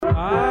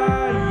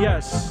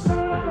Yes.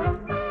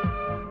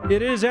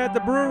 It is at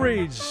the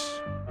breweries.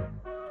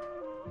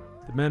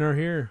 The men are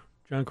here.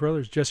 John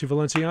Carruthers, Jesse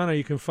Valenciano.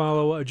 You can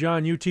follow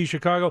John, UT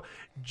Chicago,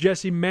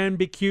 Jesse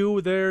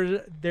Manbq.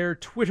 Their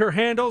Twitter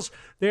handles.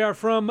 They are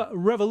from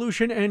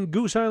Revolution and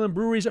Goose Island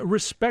Breweries,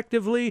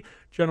 respectively.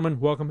 Gentlemen,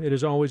 welcome. It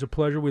is always a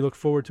pleasure. We look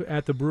forward to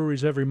At the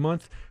Breweries every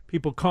month.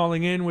 People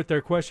calling in with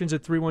their questions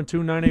at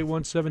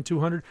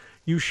 312-981-7200.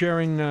 You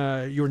sharing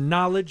your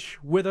knowledge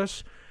with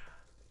us.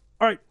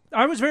 All right.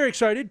 I was very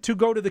excited to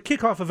go to the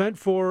kickoff event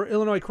for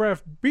Illinois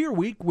Craft Beer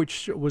Week,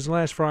 which was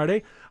last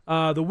Friday.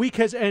 The week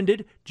has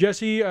ended.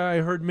 Jesse, I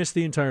heard, missed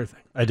the entire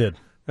thing. I did.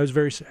 That was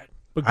very sad.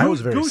 But I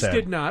was very Goose sad.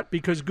 did not,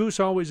 because Goose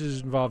always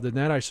is involved in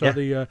that. I saw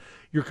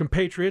your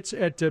compatriots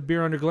at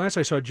Beer Under Glass.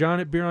 I saw John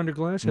at Beer Under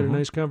Glass. Had a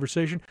nice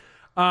conversation.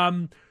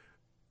 How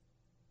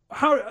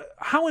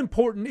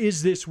important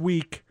is this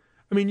week?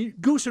 I mean,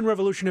 Goose and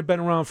Revolution have been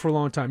around for a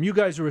long time. You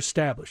guys are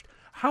established.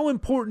 How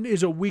important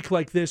is a week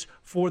like this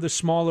for the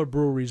smaller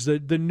breweries, the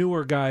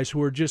newer guys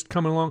who are just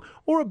coming along,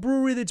 or a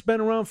brewery that's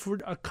been around for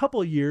a couple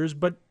of years,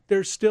 but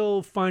they're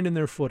still finding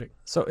their footing?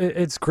 So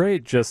it's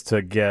great just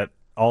to get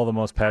all the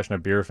most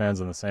passionate beer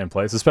fans in the same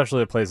place,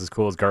 especially a place as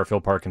cool as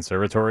Garfield Park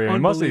Conservatory. I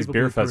mean, most of these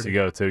beer fests you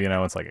go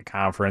to, it's like a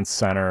conference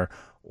center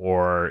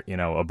or,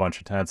 a bunch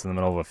of tents in the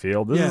middle of a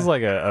field. This is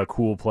like a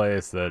cool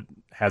place that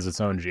has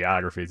its own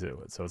geography to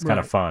it. So it's kind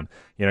of fun.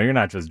 You're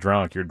not just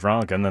drunk, you're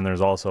drunk. And then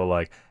there's also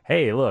like,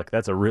 hey, look,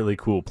 that's a really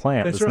cool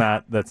plant.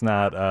 That's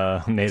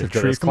not native to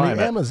this climate. From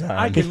the Amazon.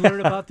 I can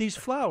learn about these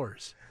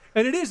flowers.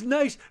 And it is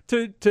nice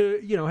to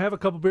have a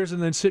couple beers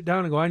and then sit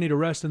down and go, I need a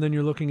rest. And then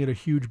you're looking at a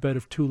huge bed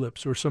of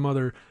tulips or some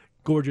other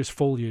gorgeous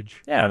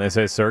foliage. Yeah, and they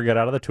say, sir, get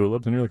out of the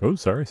tulips. And you're like, oh,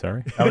 sorry.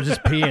 I was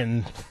just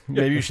peeing.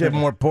 Maybe you should have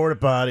more porta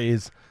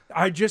potties.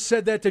 I just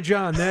said that to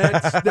John.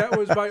 That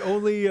was my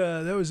only.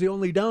 That was the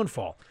only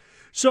downfall.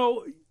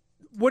 So,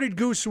 what did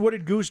Goose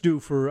do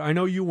for? I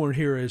know you weren't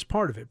here as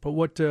part of it, but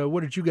what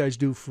did you guys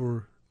do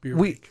for Beer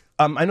Week?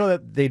 I know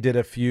that they did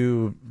a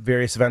few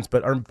various events,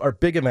 but our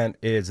big event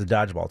is the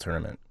dodgeball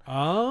tournament.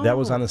 Oh, that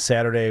was on a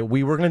Saturday.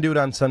 We were going to do it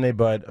on Sunday,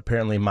 but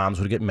apparently moms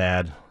would get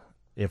mad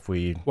if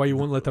we. Why you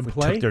won't let them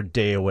play? Took their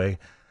day away.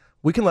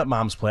 We can let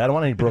moms play. I don't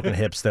want any broken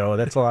hips, though.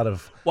 That's a lot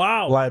of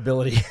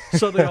liability.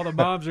 So all the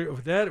moms are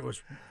that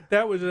was.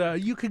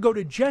 You could go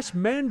to Jesse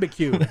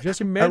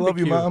Manbq. I love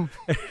you, Mom.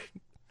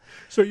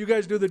 So you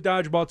guys do the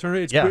dodgeball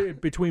tournament? It's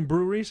between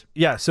breweries?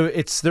 Yeah, so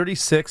it's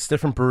 36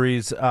 different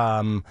breweries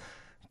going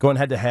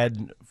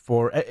head-to-head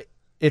for...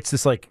 It's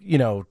this,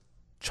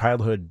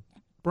 childhood...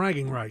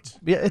 bragging rights.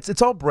 Yeah,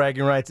 it's all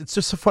bragging rights. It's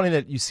just so funny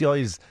that you see all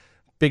these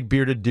big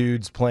bearded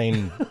dudes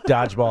playing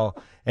dodgeball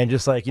and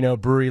just,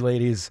 brewery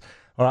ladies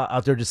are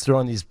out there just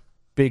throwing these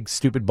big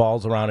stupid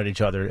balls around at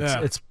each other.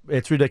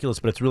 It's ridiculous,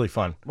 but it's really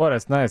fun. Well,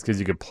 it's nice because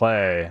you could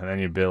play, and then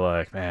you'd be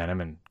like, man,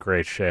 I'm in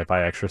great shape.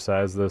 I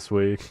exercised this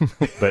week.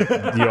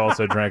 But you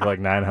also drank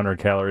 900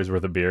 calories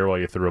worth of beer while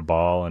you threw a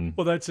ball and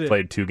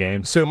played 2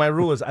 games. So my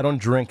rule is I don't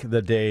drink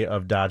the day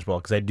of dodgeball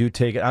because I do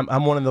take it.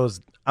 I'm one of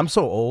those... I'm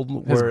so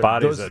old. His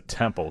body's a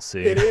temple,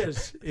 see? It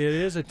is. It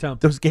is a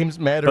temple. Those games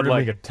matter to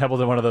me. A temple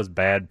to one of those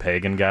bad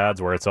pagan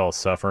gods where it's all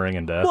suffering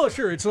and death. Well,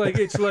 sure. It's like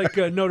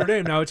Notre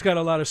Dame now. It's got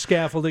a lot of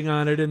scaffolding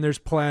on it, and there's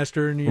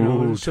plaster, and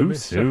Ooh, too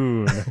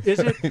soon. Is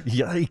it?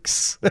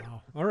 Yikes!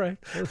 Oh, all right.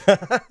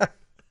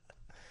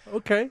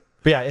 Okay.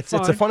 But yeah, it's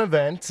a fun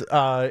event.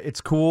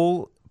 It's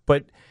cool,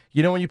 but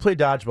when you play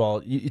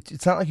dodgeball,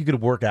 it's not like you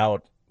could work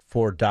out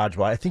for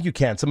dodgeball. I think you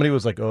can. Somebody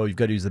was like, "Oh, you've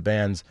got to use the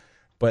bands."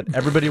 But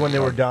everybody, when they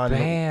were done...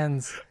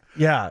 Bands.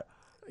 Yeah.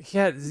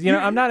 Yeah,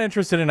 I'm not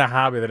interested in a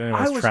hobby that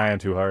anyone's trying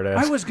too hard at.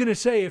 I was going to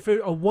say, if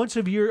a once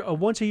a year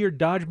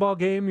dodgeball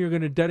game, you're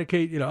going to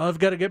dedicate, I've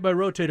got to get my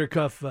rotator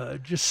cuff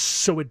just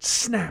so it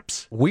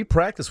snaps. We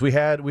practiced. We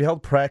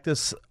held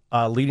practice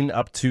leading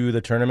up to the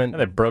tournament.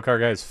 And they broke our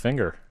guy's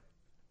finger.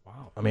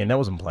 Wow. I mean, that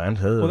wasn't planned.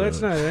 Well, that's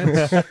not...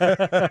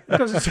 it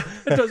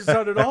doesn't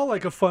sound at all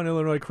like a fun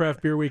Illinois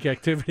Craft Beer Week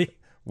activity.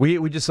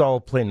 We just all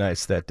play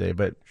nice that day,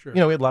 but we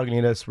had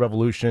Lagunitas,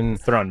 Revolution,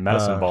 throwing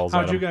medicine balls.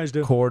 How'd you guys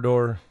do?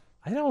 Corridor.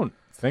 I don't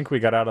think we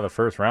got out of the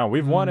first round.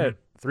 We've won it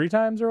 3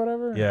 times or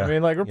whatever. Yeah, I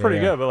mean, we're pretty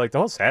good, but the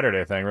whole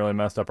Saturday thing really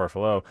messed up our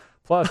flow.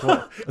 Plus, is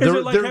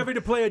it like having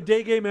to play a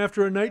day game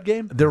after a night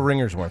game? Their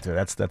ringers weren't there.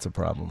 That's a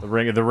problem. The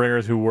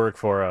ringers who work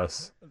for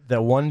us.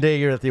 That one day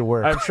you're at the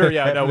work. I'm sure.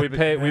 Yeah, no, we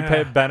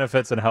pay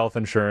benefits and health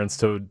insurance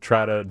to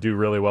try to do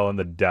really well in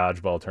the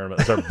dodgeball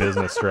tournament. It's our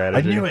business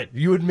strategy. I knew it.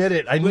 You admit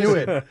it. I knew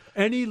it.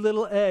 Any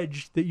little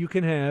edge that you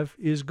can have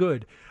is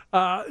good.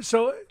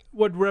 So,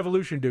 what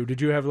Revolution do? Did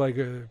you have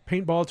a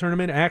paintball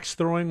tournament, axe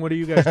throwing? What do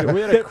you guys do?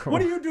 What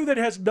do you do that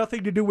has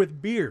nothing to do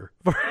with beer?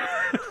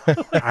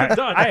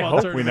 I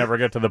hope we never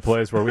get to the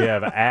place where we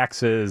have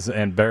axes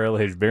and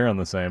barrel-aged beer in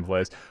the same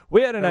place.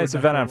 We had a nice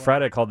event on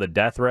Friday called the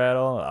Death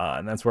Rattle,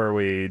 and that's where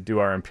we do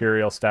our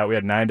Imperial Stout. We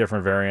had 9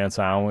 different variants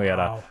on. We had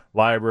a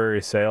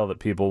library sale that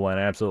people went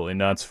absolutely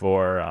nuts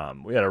for.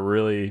 We had a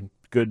really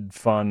good,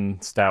 fun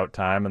stout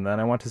time, and then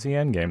I went to see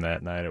Endgame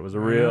that night. It was a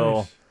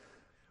real...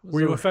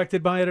 Were you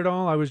affected by it at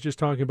all? I was just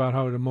talking about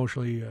how it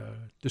emotionally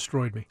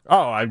destroyed me.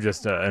 Oh, I'm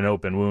just an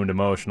open wound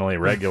emotionally,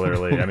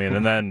 regularly. I mean,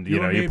 and then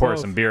you pour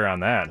some beer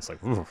on that. It's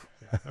like, oof.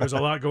 There's a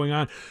lot going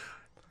on.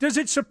 Does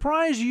it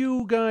surprise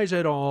you guys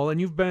at all? And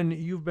you've been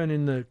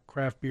in the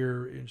craft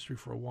beer industry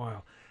for a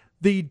while.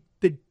 The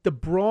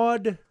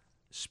broad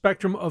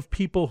spectrum of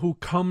people who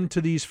come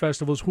to these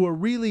festivals who are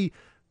really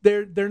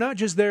they're not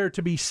just there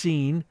to be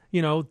seen.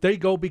 They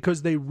go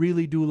because they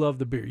really do love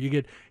the beer. You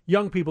get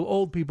young people,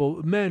 old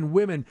people, men,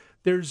 women.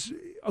 There's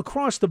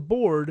across the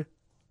board.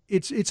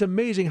 It's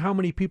amazing how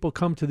many people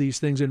come to these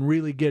things and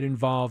really get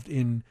involved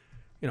in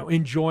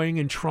enjoying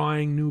and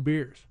trying new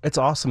beers. It's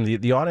awesome.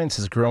 The audience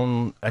has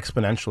grown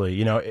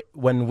exponentially.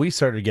 When we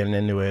started getting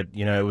into it,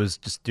 it was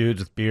just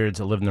dudes with beards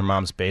that lived in their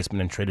mom's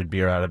basement and traded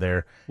beer out of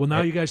there. Well,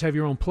 now you guys have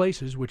your own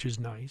places, which is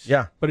nice.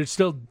 Yeah. But it's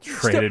still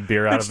traded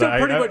beer out of that.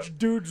 It's still pretty much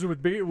dudes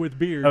with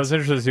beards. I was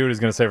interested to see what he was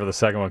going to say for the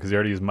second one because he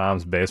already used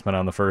mom's basement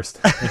on the first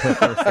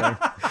thing.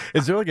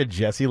 Is there like a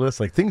Jesse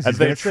list? Like things as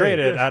they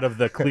traded out of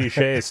the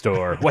cliche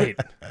store. Wait.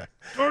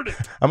 I'm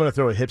going to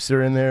throw a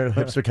hipster in there,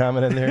 hipster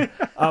comment in there.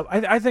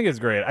 I think it's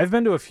great. I've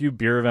been to a few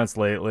beer events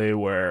lately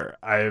where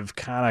I've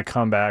kind of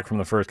come back from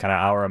the first kind of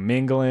hour of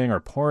mingling or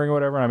pouring or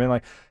whatever, and I've been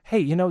like,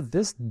 hey,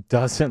 this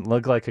doesn't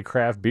look like a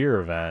craft beer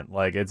event.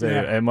 Like, it's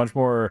a much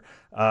more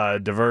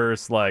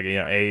diverse,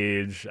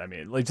 age. I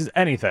mean, like, just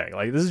anything.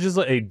 Like, this is just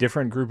a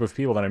different group of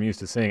people that I'm used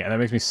to seeing, and that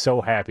makes me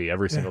so happy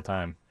every single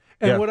time.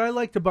 And what I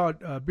liked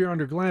about Beer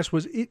Under Glass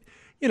was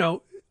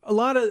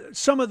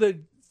some of the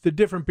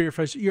different beer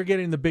fests, you're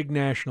getting the big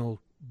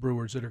national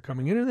brewers that are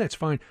coming in, and that's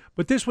fine.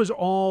 But this was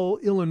all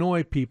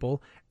Illinois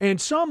people, and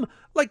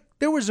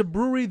there was a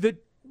brewery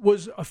that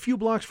was a few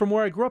blocks from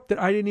where I grew up that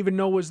I didn't even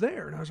know was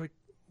there. And I was like,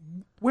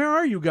 where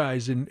are you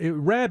guys? In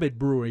Rabbit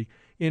Brewery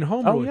in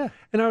Homewood. Oh, yeah.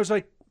 And I was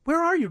like, where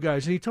are you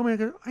guys? And he told me,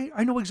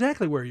 I know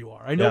exactly where you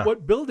are. I know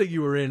what building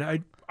you were in.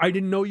 I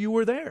didn't know you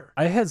were there.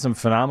 I had some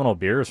phenomenal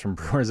beers from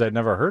brewers I'd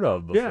never heard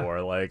of before.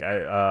 Yeah. Like,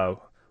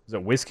 was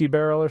it Whiskey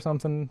Barrel or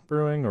something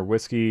brewing, or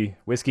Whiskey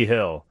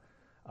Hill?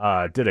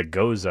 Did a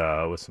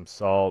Goza with some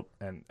salt,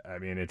 and I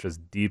mean, it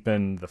just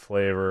deepened the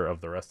flavor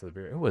of the rest of the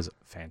beer. It was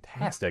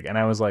fantastic, and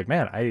I was like,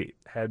 man, I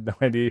had no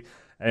idea.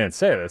 I didn't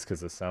say this because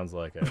this sounds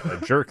like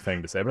a jerk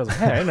thing to say, but I was like,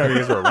 hey, I didn't know you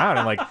guys were around.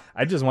 I'm like,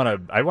 I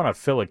want to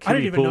fill a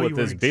kiddie pool with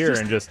this beer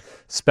and just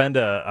spend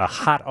a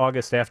hot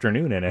August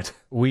afternoon in it.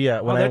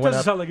 That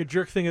doesn't sound like a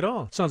jerk thing at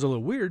all. It sounds a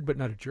little weird, but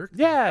not a jerk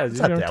thing. Yeah, it's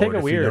not that take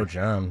a weird.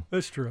 John.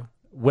 That's true.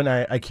 When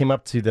I came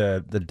up to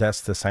the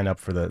desk to sign up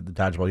for the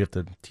dodgeball, you have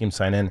to team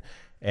sign in,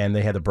 and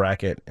they had the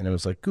bracket, and it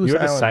was like Goose Island.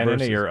 You had to sign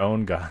into your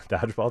own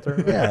dodgeball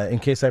tournament? Yeah, in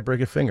case I break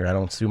a finger, I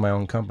don't sue my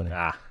own company.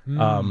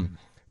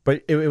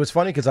 But it was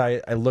funny because I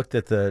looked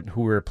at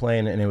who we were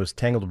playing, and it was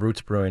Tangled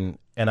Roots Brewing,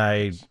 and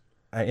I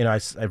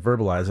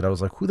verbalized it. I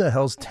was like, who the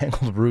hell's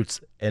Tangled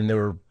Roots? And they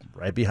were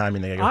right behind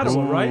me. And they go,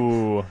 Ottawa,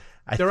 right?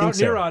 They're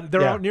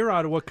out near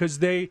Ottawa because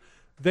they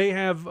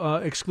have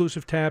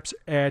exclusive taps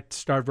at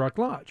Starved Rock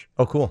Lodge.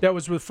 Oh, cool. That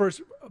was the first.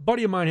 A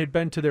buddy of mine had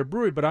been to their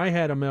brewery, but I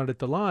had them out at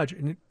the lodge,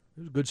 and it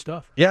was good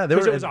stuff. Yeah, it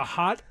was a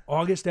hot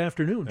August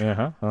afternoon.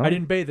 I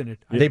didn't bathe in it.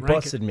 They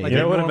busted me. Like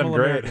it would have been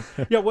great.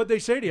 Yeah, what'd they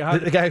say to you?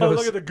 The guy goes,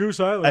 look at the Goose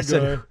Island I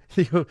said,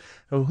 who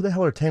the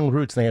hell are Tangled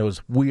Roots? And he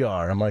goes, we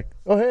are. I'm like,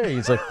 oh, hey.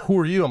 He's like, who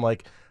are you? I'm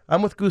like,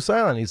 I'm with Goose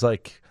Island. He's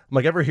like,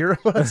 ever hear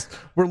of us?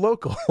 We're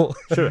local.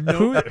 Sure.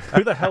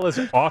 Who the hell is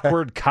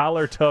Awkward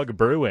Collar Tug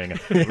Brewing?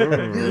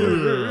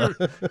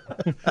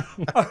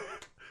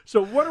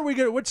 So what are we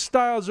going to, what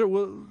styles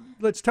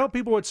let's tell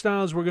people what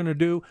styles we're going to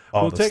do.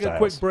 We'll take a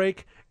quick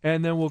break,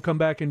 and then we'll come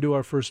back and do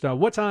our first style.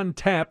 What's on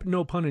tap?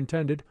 No pun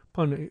intended.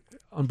 Pun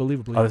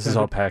unbelievably this is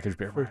all packaged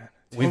beer.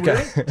 We've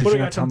got, we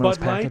got some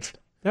Bud Light.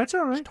 That's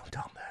all right. Don't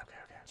tell them that.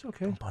 Okay. It's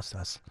okay. Don't bust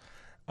us.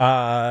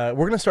 We're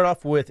going to start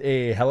off with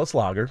a Helles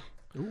Lager.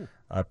 Ooh.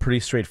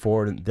 Pretty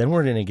straightforward. Then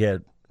we're going to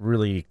get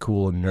really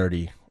cool and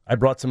nerdy. I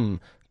brought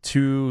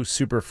two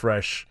super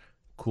fresh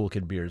Cool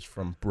Kid beers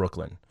from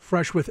Brooklyn.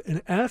 Fresh with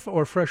an F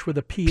or fresh with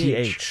a PH?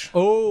 PH.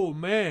 Oh,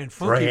 man.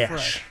 Funky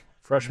fresh.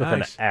 Fresh with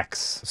an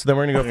X. So then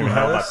we're going to go from Helles.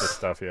 I don't know about this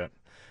stuff yet.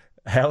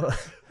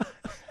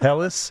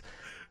 Helles,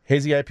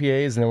 hazy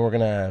IPAs, and then we're going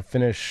to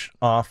finish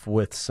off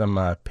with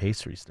some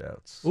pastry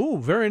stouts. Ooh,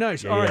 very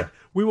nice. All right.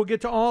 We will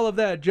get to all of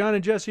that. John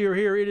and Jesse are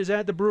here. It is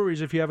at the breweries.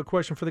 If you have a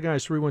question for the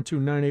guys,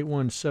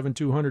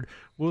 312-981-7200.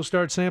 We'll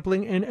start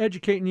sampling and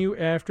educating you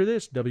after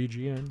this.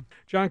 WGN.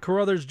 John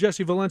Carruthers,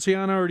 Jesse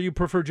Valenciano, or do you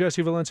prefer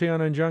Jesse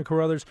Valenciano and John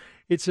Carruthers?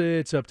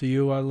 It's up to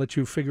you. I'll let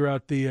you figure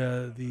out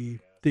the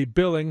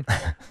billing.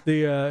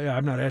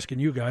 I'm not asking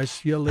you guys.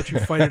 I'll let you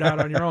fight it out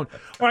on your own.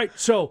 All right,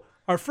 so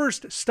our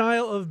first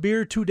style of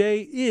beer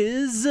today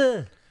is...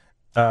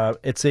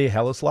 it's a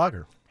Helles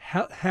Lager.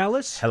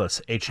 Helles?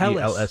 Helles.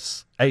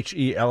 H-E-L-S.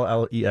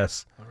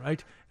 H-E-L-L-E-S. All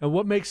right. And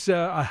what makes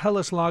a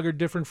Helles Lager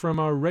different from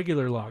our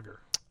regular lager?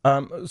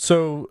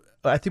 So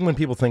I think when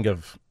people think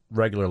of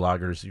regular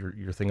lagers,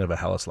 you're thinking of a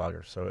Helles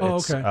Lager. So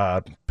it's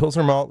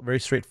Pilsner malt, very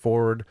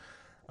straightforward.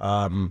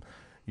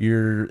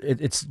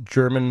 It's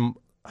German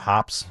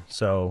hops,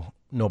 so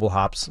noble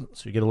hops,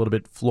 so you get a little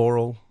bit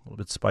floral, a little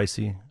bit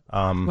spicy.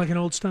 Like an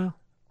old style.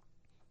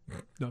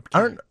 No,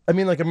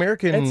 like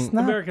American? It's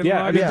not. American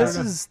Yeah, I mean,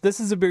 lager. this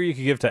is a beer you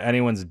could give to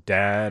anyone's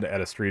dad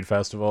at a street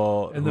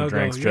festival And who they'll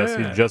drinks go, just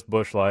 "Yeah." just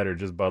Busch Light or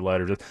just Bud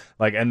Light or just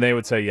like, and they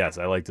would say, yes,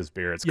 I like this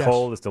beer. It's Yes.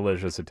 cold, it's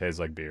delicious, it tastes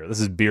like beer.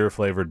 This is beer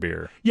flavored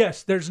beer.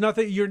 Yes, there's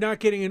nothing. You're not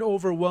getting an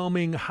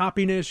overwhelming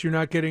hoppiness. You're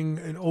not getting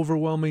an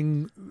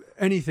overwhelming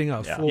anything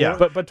else. Yeah.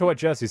 But to what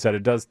Jesse said,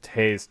 it does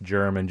taste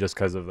German just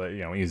because of the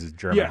he uses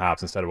German Yeah.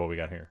 hops instead of what we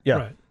got here. Yeah,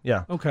 Right.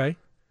 yeah. Okay.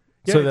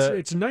 Yeah, So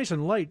it's nice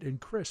and light and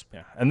crisp.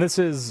 Yeah, and this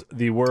is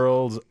the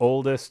world's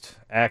oldest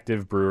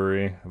active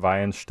brewery,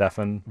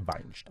 Weihenstephan.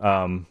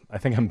 I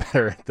think I'm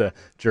better at the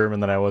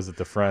German than I was at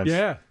the French.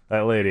 Yeah.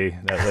 That lady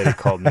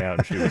called me out,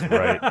 and she was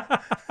right.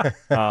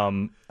 They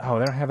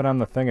don't have it on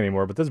the thing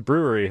anymore. But this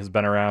brewery has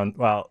been around,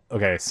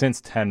 since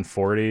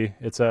 1040.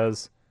 It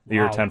says the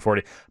year Wow.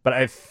 1040. But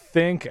I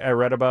think I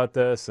read about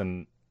this,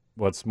 and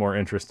what's more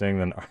interesting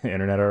than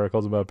internet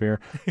articles about beer.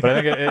 But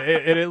I think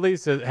it at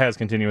least has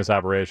continuous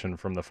operation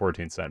from the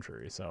 14th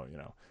century. So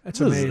That's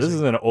this amazing.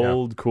 is an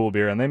old cool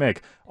beer, and they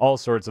make all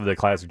sorts of the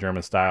classic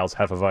German styles: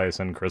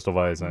 Hefeweizen,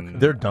 Kristallweizen.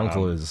 Their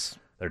Dunkel is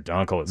Their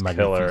Dunkel is magnifique,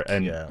 killer,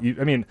 and yeah.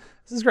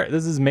 this is great.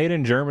 This is made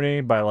in Germany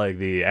by like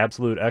the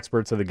absolute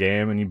experts of the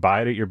game, and you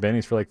buy it at your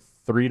Benny's for like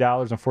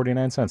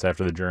 $3.49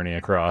 after the journey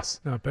across.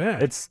 Not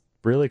bad. It's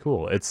really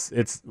cool. It's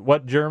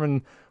what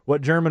German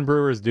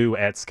brewers do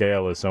at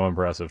scale is so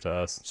impressive to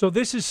us. So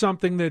this is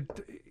something that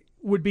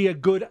would be a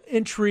good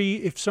entry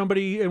if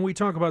somebody, and we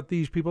talk about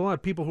these people a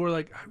lot, people who are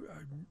like,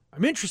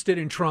 I'm interested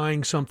in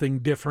trying something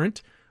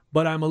different,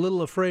 but I'm a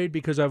little afraid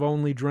because I've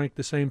only drank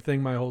the same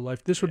thing my whole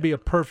life. This would be a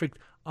perfect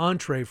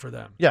entree for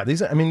them. Yeah,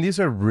 these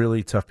are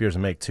really tough beers to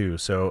make too.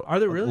 So Are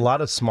they really? A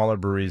lot of smaller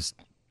breweries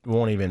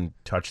won't even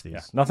touch these.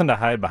 Yeah, nothing to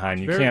hide behind.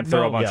 You Very- can't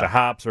throw no, a bunch yeah. of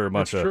hops or a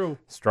bunch That's of true.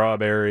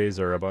 strawberries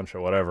or a bunch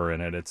of whatever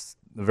in it. It's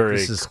very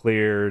This is-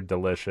 clear,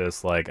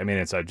 delicious.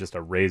 It's just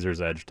a razor's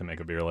edge to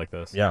make a beer like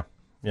this. Yeah,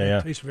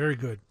 yeah. Tastes very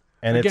good.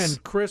 And Again, it's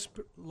crisp,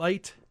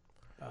 light.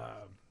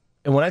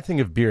 and when I think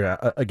of beer,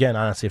 again,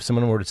 honestly, if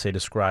someone were to say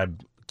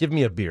give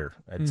me a beer,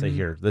 I'd say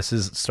here.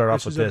 Start off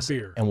This with is a this,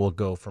 beer. and we'll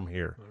go from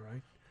here. All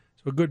right.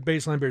 So a good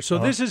baseline beer. So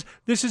Uh-huh.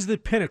 this is the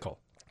pinnacle.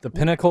 The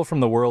pinnacle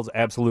from the world's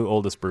absolute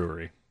oldest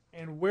brewery.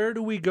 And where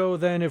do we go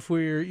then if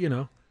we're,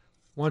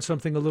 want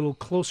something a little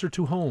closer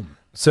to home?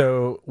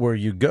 So where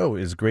you go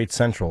is Great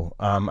Central.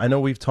 I know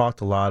we've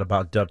talked a lot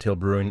about Dovetail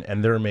Brewing,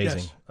 and they're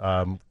amazing.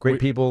 Great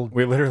people.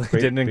 We literally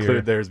great didn't beer.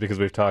 include theirs because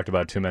we've talked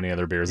about too many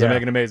other beers. Yeah. They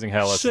make an amazing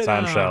Helles. Sit It's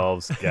on down.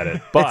 shelves. Get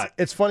it. But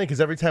It's funny because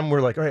every time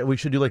we're like, all right, we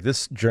should do like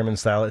this German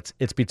style.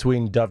 It's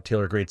between Dovetail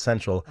or Great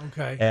Central.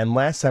 Okay. And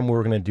last time we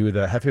were going to do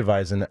the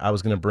Hefeweizen, I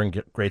was going to bring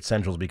Great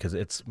Centrals because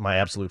it's my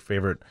absolute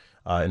favorite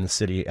in the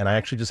city. And I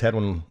actually just had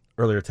one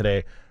earlier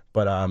today.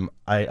 But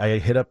I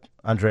hit up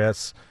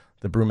Andreas,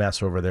 the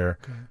brewmaster over there.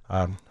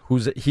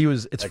 It's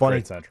at funny.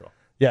 Great Central.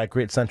 Yeah,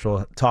 Great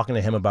Central. Talking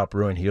to him about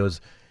brewing, he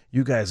goes,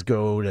 "You guys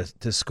go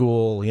to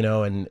school,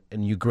 and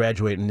you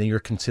graduate, and then you're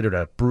considered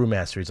a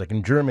brewmaster." He's like,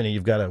 in Germany,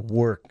 you've got to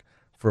work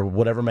for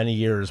whatever many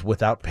years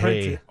without pay.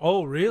 Plenty.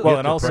 Oh, really? Well,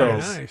 and also, Very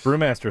nice.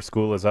 Brewmaster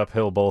School is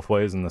uphill both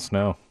ways in the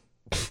snow.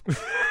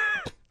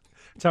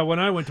 That's how when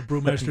I went to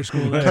brewmaster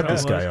school. That's Cut how it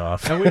this was. guy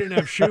off. And we didn't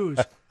have shoes.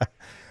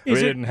 We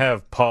Is it, didn't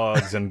have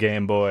Pogs and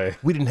Game Boy.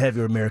 We didn't have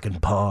your American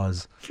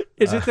paws.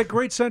 is it that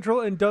Great Central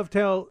and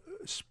Dovetail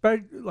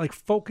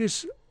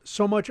focus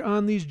so much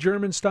on these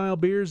German style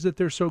beers that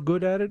they're so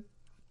good at it?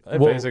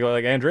 Basically,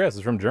 like Andreas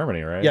is from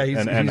Germany, right? Yeah,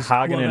 and he's-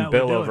 Hagen well, and that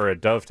Bill would do over at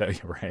Dovetail,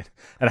 right?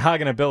 And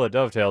Hagen and Bill at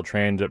Dovetail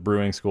trained at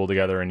brewing school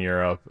together in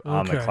Europe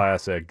on the Okay.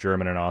 classic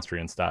German and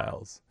Austrian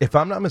styles. If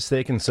I'm not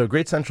mistaken, so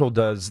Great Central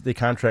they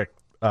contract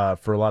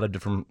for a lot of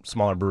different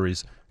smaller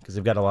breweries because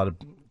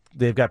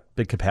they've got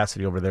big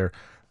capacity over there.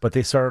 But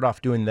they started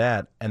off doing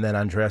that, and then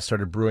Andreas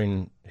started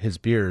brewing his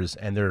beers,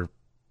 and they're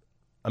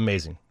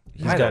amazing.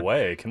 By the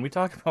way, can we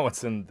talk about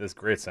what's in this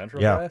Great Central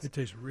Yeah. It glass?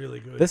 tastes really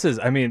good. This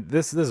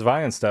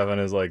Weihenstephan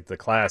is like the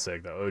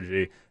classic, the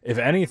OG. If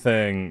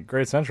anything,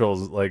 Great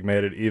Central's like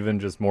made it even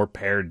just more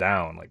pared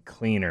down, like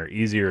cleaner,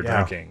 easier Yeah.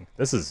 drinking.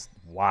 This is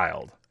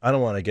wild. I don't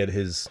want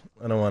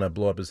to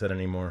blow up his head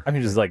anymore. I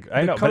mean, just like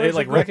I know, but colors it's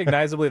like are-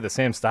 recognizably the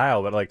same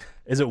style. But like,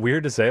 is it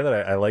weird to say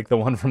that I like the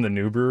one from the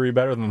new brewery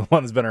better than the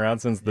one that's been around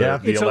since the Yeah.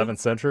 the It's 11th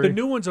century? The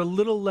new one's a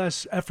little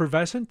less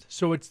effervescent,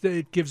 so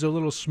it gives a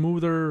little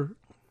smoother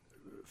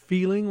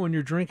feeling when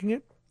you're drinking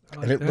it. I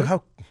like And that.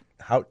 look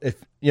how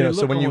if They so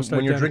look when almost you're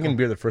drinking identical.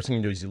 beer, the first thing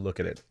you do is you look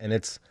at it, and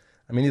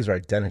these are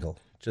identical.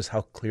 Just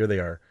how clear they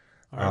are.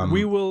 All right,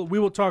 we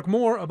will talk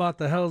more about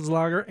the Helles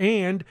Lager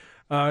and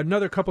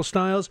another couple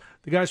styles.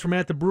 The guys from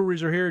At the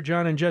Breweries are here,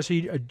 John and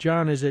Jesse.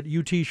 John is at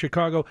UT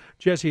Chicago.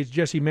 Jesse is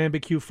Jesse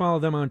Manbecue. Follow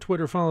them on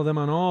Twitter. Follow them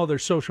on all their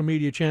social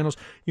media channels.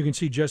 You can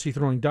see Jesse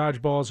throwing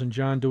dodgeballs and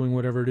John doing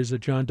whatever it is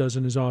that John does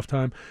in his off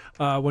time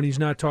when he's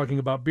not talking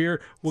about beer.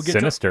 We'll get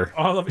Sinister. to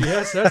all of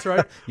yes, that's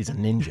right. He's a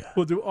ninja.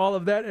 We'll do all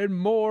of that and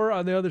more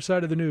on the other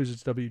side of the news.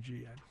 It's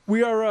WGN.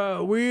 We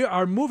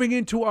are moving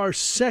into our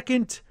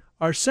second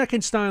Our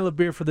second style of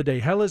beer for the day.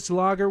 Helles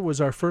Lager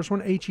was our first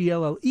one,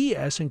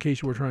 Helles, in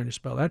case you were trying to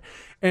spell that.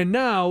 And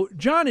now,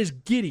 John is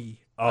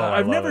giddy.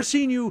 I've never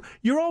seen you.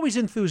 You're always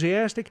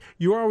enthusiastic.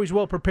 You're always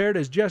well prepared,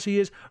 as Jesse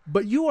is.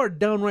 But you are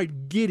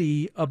downright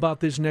giddy about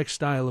this next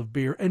style of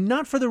beer, and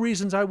not for the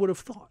reasons I would have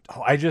thought.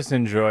 Oh, I just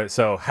enjoy it.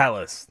 So,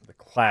 Helles, the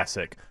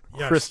classic,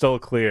 crystal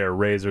clear,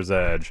 razor's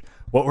edge.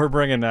 What we're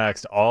bringing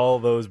next, all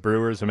those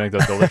brewers who make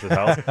those delicious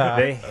Helles,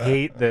 they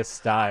hate this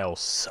style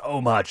so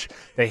much.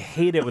 They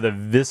hate it with a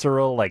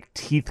visceral, like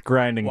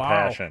teeth-grinding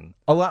passion.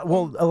 A lot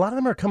of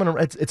them are coming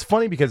around. It's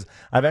funny because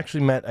I've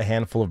actually met a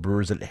handful of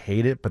brewers that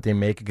hate it, but they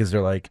make it because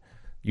they're like,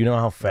 you know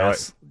how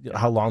fast,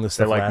 how long this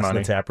stuff lasts in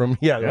the tap room?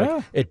 Yeah,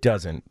 like, it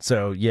doesn't.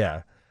 So,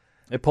 yeah.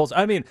 It pulls.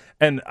 I mean,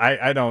 and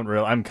I don't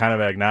really. I'm kind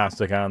of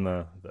agnostic on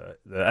the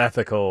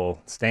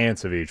ethical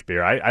stance of each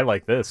beer. I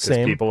like this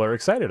because people are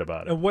excited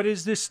about it. What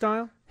is this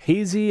style?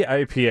 Hazy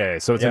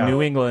IPA. So it's a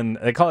New England.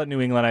 They call it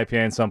New England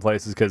IPA in some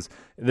places because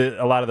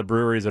a lot of the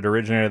breweries that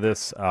originated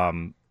this,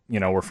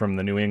 were from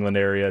the New England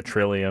area.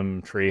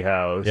 Trillium,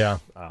 Treehouse. Yeah.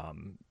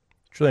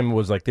 Trillium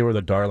was like they were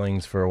the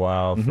darlings for a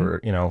while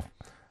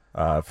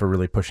for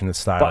really pushing the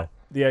style. But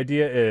the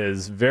idea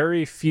is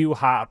very few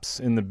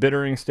hops in the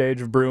bittering stage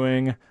of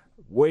brewing.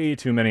 Way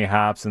too many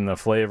hops in the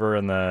flavor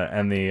and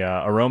the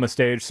aroma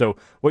stage. So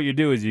what you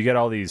do is you get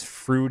all these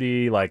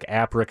fruity, like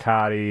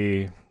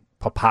apricot-y,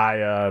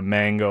 papaya,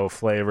 mango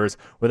flavors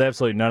with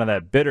absolutely none of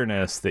that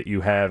bitterness that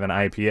you have in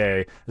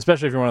IPA.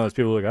 Especially if you're one of those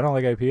people who are like, I don't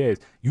like IPAs.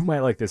 You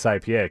might like this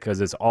IPA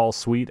because it's all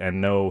sweet and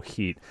no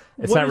heat.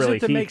 It's not really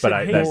heat, but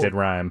that did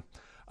rhyme.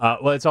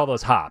 Well, it's all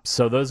those hops.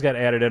 So those got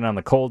added in on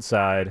the cold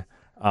side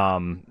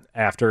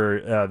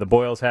after the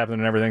boils happen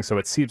and everything. So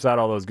it seeps out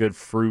all those good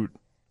fruit.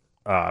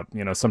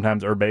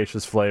 Sometimes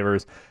herbaceous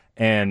flavors,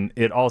 and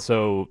it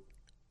also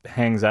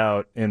hangs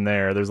out in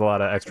there. There's a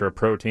lot of extra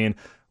protein.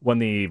 When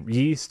the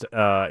yeast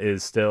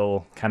is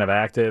still kind of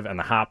active and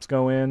the hops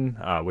go in,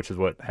 which is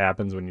what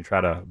happens when you try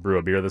to brew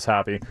a beer this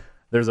hoppy,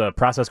 there's a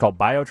process called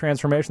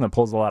biotransformation that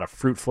pulls a lot of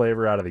fruit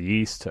flavor out of the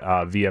yeast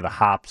via the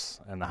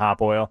hops and the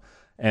hop oil.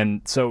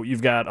 And so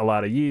you've got a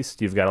lot of yeast,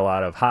 you've got a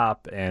lot of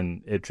hop,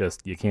 and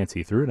you can't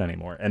see through it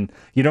anymore. And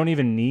you don't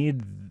even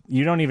need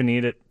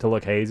it to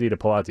look hazy to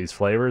pull out these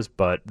flavors,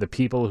 but the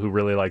people who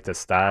really like this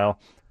style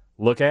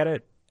look at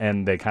it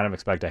and they kind of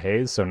expect a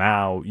haze. So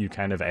now you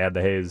kind of add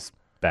the haze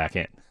back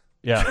in.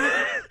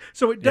 Yeah.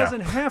 So it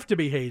doesn't have to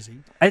be hazy.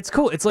 It's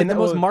cool. It's like the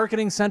most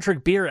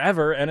marketing-centric beer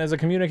ever. And as a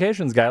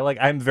communications guy, like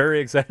I'm very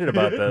excited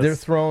about this. They're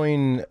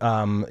throwing,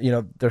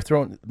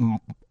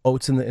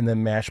 oats in the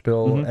mash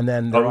bill, and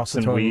then they're Oats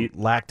also throwing wheat.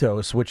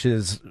 lactose, which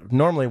is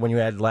normally when you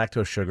add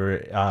lactose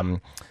sugar,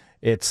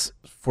 it's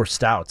for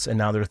stouts, and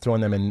now they're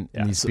throwing them in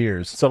these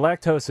beers. So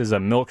lactose is a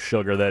milk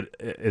sugar that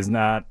is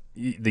not,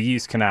 the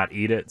yeast cannot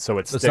eat it, so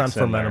it's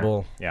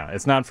non-fermentable. Yeah,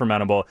 it's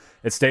non-fermentable.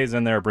 It stays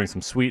in there, it brings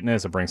some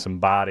sweetness, it brings some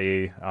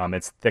body.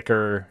 It's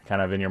thicker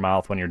kind of in your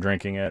mouth when you're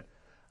drinking it.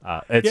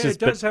 It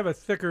does have a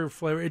thicker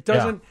flavor. It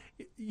doesn't,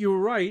 you're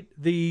right,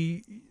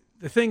 the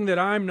thing that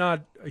I'm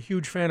not a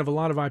huge fan of a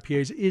lot of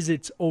IPAs is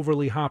its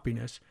overly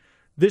hoppiness.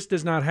 This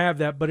does not have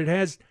that, but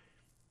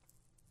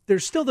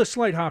there's still the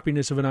slight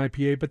hoppiness of an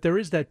IPA, but there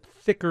is that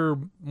thicker,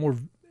 more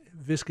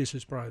viscous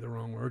is probably the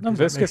wrong word. No,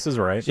 viscous is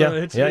right. So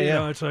it's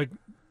like,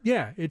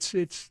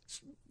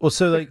 it's well,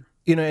 so like,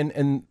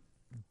 and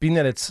being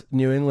that it's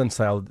New England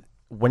style,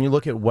 when you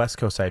look at West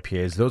Coast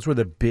IPAs, those were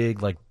the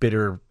big, like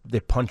bitter, they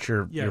punch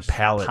your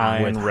palate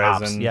Pine, with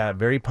resin. hops. Yeah,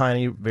 very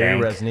piney, very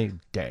Dank. resiny.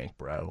 Dank,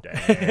 bro.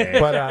 Dang.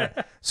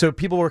 But so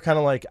people were kind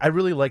of like, I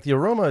really like the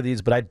aroma of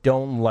these, but I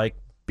don't like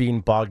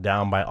being bogged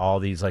down by all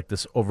these, like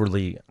this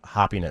overly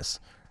hoppiness.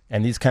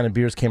 And these kind of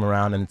beers came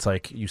around, and it's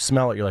like, you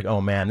smell it, you're like, oh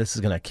man, this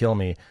is going to kill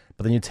me.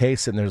 But then you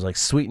taste it, and there's like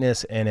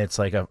sweetness, and it's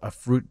like a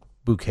fruit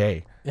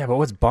bouquet. Yeah, but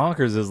what's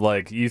bonkers is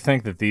like you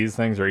think that these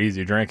things are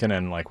easy drinking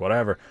and like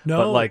whatever. No.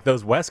 But like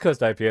those West Coast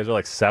IPAs are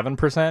like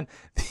 7%.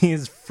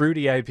 These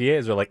fruity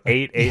IPAs are like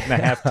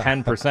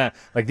 8.5, 10%.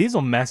 Like these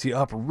will mess you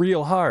up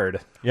real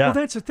hard. Yeah. Well,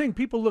 that's the thing.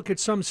 People look at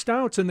some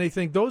stouts and they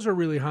think those are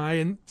really high,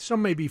 and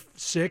some may be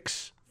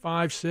 6,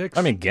 5, 6.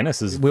 I mean,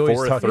 Guinness is We always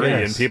 4 or talk 3,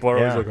 Guinness. and people are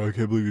always Yeah. like, I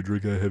can't believe you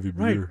drink that heavy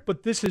right. beer.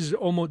 But this is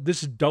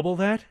double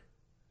that.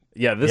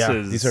 Yeah, this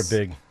is. These are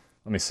big.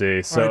 Let me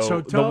see. So, All right,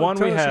 so the one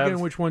tell we us have. again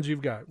which ones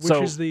you've got. Which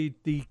So- is the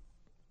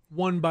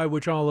one by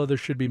which all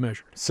others should be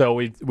measured. So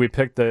we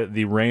picked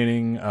the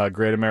reigning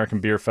Great American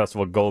Beer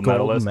Festival gold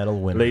medalist, medal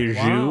winner. Les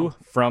Wow. Jus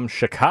from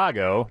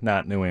Chicago,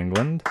 not New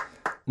England.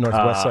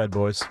 Northwest Side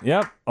boys.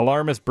 Yep,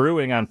 Alarmist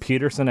Brewing on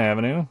Peterson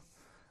Avenue.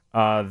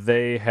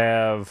 They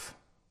have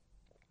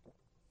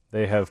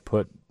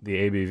put the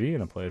ABV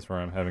in a place where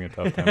I'm having a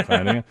tough time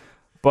finding it.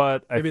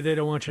 But Maybe they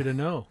don't want you to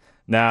know.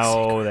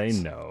 now they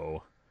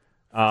know.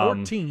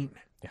 14.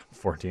 Yeah,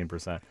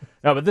 14%.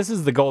 No, but this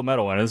is the gold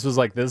medal winner. This was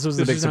the big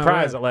is not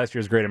surprise bad. at last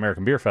year's Great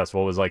American Beer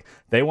Festival. Was like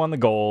they won the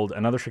gold.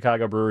 Another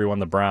Chicago brewery won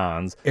the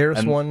bronze. Eris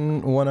and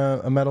won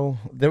a medal.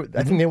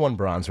 I think they won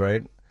bronze,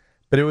 right?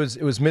 But it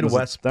was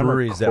Midwest them or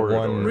breweries that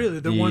Corridor? won. Really,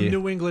 the one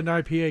New England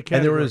IPA category.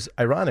 And there was,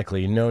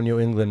 ironically, no New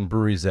England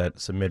breweries that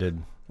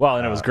submitted. Well,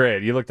 and it was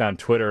great. You looked on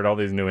Twitter, and all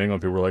these New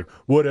England people were like,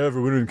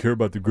 "Whatever, we didn't care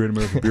about the Great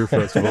American Beer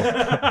Festival."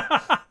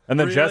 And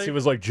then Really? Jesse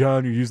was like,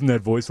 "John, you're using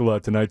that voice a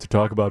lot tonight to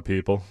talk about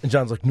people." And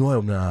John's like, no,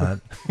 I'm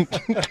not.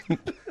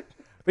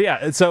 But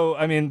yeah, so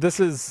I mean, this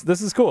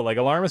is cool. Like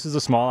Alarmist is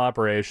a small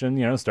operation,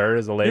 started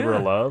as a labor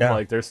of love. Yeah.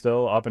 Like they're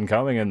still up and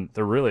coming, and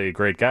they're really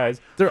great guys.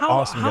 They're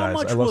awesome how guys.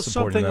 much I will love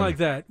supporting something them. like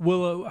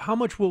that? How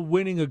much will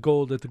winning a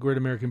gold at the Great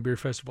American Beer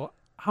Festival?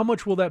 How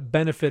much will that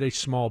benefit a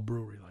small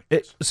brewery like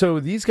this? So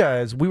these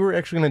guys, we were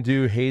actually going to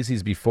do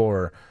hazies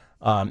before,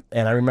 and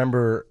I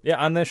remember. Yeah,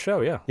 on this show,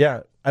 yeah.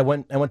 Yeah, I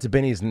went to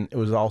Benny's and it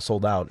was all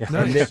sold out.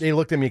 And they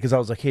looked at me because I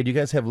was like, "Hey, do you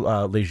guys have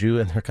Les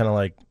Jus?" And they're kind of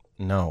like,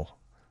 "No."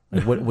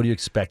 Like, what do you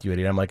expect, you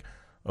idiot? I'm like,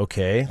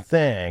 "Okay,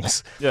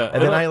 thanks." Yeah,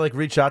 And then I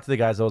reached out to the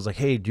guys. I was like,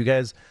 "Hey, do you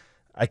guys?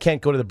 I can't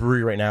go to the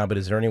brewery right now, but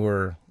is there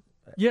anywhere,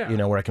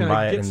 where I can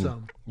buy it?" And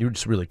some? you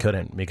just really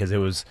couldn't because it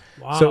was.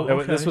 Wow. So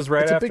Okay. This was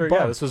right It's a after. big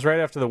bump. Yeah, this was right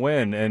after the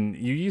win, and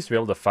you used to be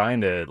able to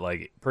find it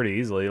like pretty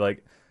easily.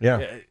 Like,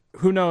 Yeah.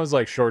 who knows,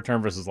 like short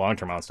term versus long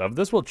term on stuff.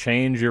 This will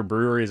change your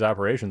brewery's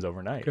operations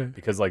overnight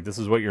because like this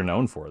is what you're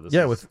known for. This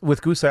is,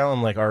 with Goose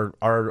Island, like our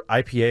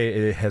IPA,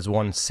 it has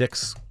won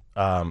 6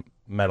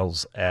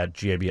 medals at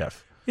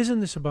GABF.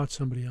 Isn't this about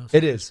somebody else?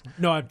 It is.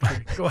 No, I'm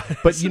kidding. Go ahead.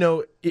 But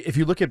if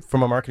you look at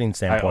from a marketing I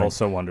standpoint,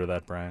 also wonder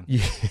that, Brian.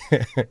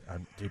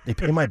 they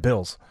pay my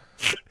bills.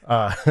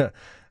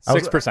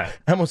 6%.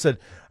 I almost said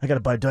I got to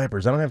buy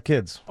diapers. I don't have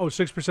kids.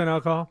 6%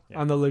 alcohol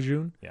on the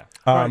Lejeune? Yeah.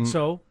 Right,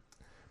 so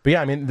But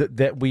yeah, I mean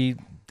that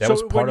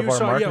was part when of you our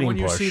saw, marketing when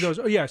you push. see those,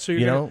 so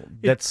you're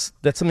that's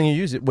something you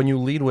use it when you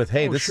lead with,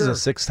 "Hey, this is sure.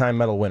 a 6-time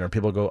medal winner."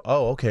 People go,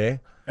 "Oh, okay."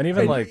 And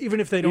even like even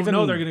if they don't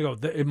know, they're going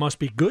to go, it must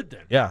be good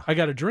then. Yeah. I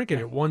got to drink it.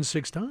 It won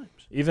 6 times.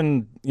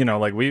 even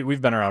like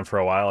we've been around for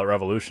a while at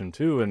Revolution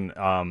too,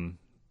 and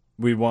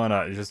we won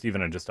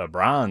just a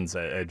bronze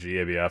at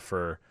GABF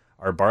for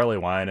our barley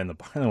wine, and the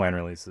barley wine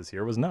release this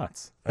year was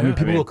nuts. I mean,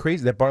 people go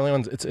crazy. That barley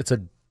one's it's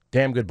a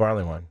damn good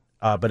barley wine.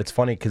 But it's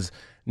funny because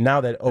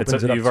now that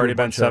opens it up. You've to already a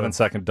been bunch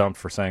 7-second dumped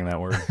for saying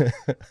that word.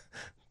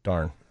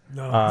 Darn.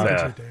 No,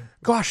 Yeah.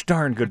 Gosh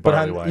darn good But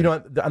barley wine.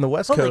 on the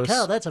West Holy Coast,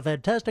 cow, that's a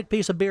fantastic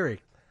piece of beer.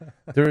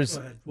 there's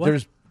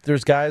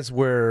guys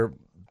where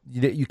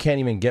you can't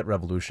even get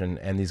Revolution,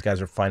 and these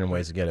guys are finding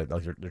ways to get it.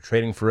 Like they're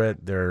trading for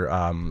it. They're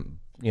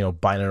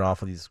buying it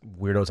off of these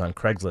weirdos on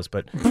Craigslist.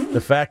 But the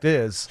fact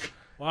is,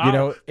 Wow.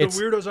 The it's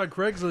weirdos on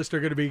Craigslist are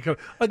going to be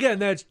again.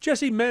 That's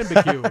Jesse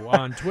Manbecue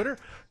on Twitter.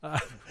 I'm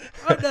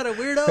not a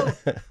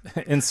weirdo.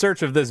 In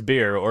search of this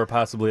beer, or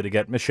possibly to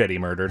get Machete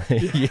murdered.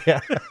 yeah.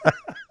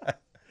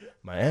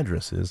 My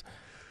address is,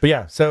 but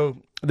yeah. So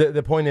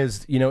the point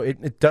is,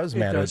 it does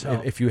matter does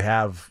help. if you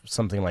have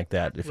something like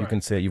that. If you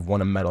can say you've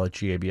won a medal at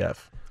GABF.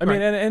 I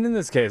mean, and in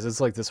this case,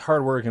 it's like this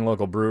hardworking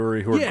local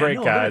brewery who are great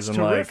guys, that's and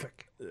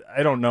terrific. like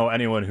I don't know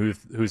anyone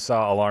who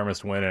saw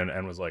Alarmist win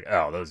and was like,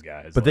 oh, those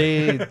guys. But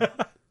like,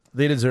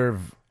 they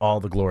deserve all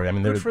the glory. I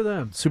mean, they're Good for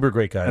them. super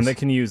great guys. and they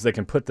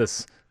can put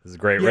this is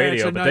great Yeah, it's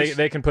radio, a but nice-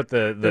 they can put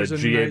the there's a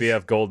GABF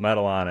nice- gold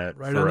medal on it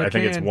Right for on the I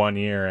think it's can. 1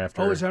 year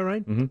after. Oh, is that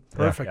right? Mm-hmm.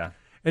 Perfect. Yeah.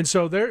 And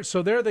so they're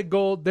the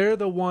gold. They're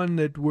the one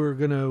that we're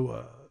going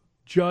to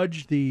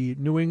judge the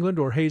New England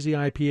or hazy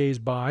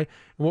IPAs by. And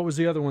what was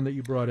the other one that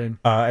you brought in?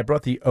 I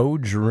brought the O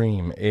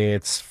Dream.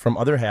 It's from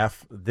Other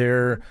Half.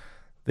 They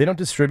don't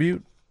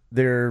distribute.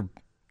 They're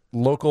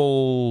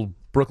local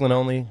Brooklyn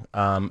only.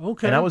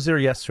 Okay. And I was there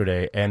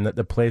yesterday, and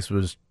the place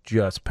was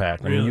just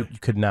packed. I mean, you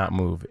could not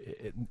move.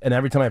 And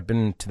every time I've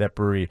been to that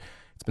brewery,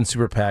 it's been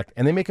super packed.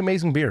 And they make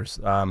amazing beers.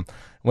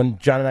 When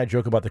John and I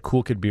joke about the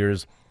cool kid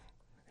beers,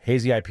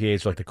 hazy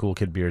IPAs are like the cool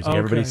kid beers. Like Okay.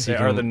 everybody's They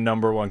seeking. are the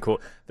number one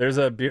cool. There's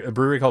a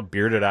brewery called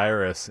Bearded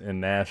Iris in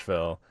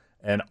Nashville,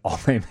 and all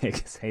they make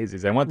is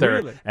hazies. I went there,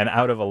 Really? and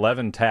out of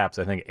 11 taps,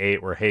 I think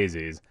 8 were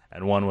hazies,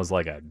 and one was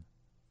like a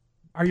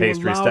Are you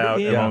pastry allowed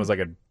stout, in? and one was like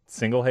a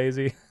single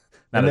hazy,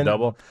 not And a then-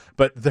 double.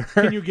 But they're,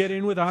 Can you get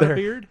in without a They're-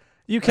 beard?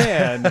 you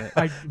can.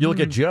 You look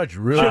at Judge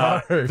really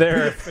hard.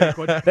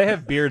 They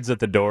have beards at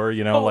the door,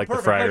 like the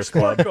perfect. Friars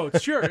like Club. sport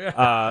coats. Sure.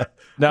 Yeah.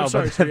 No,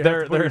 sorry, but so you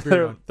have to put your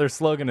beard on. their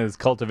slogan is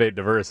 "Cultivate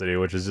Diversity,"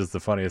 which is just the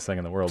funniest thing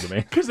in the world to me.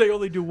 Because they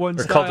only do one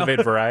Or style.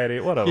 cultivate variety.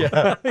 Whatever.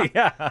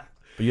 Yeah.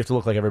 But you have to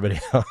look like everybody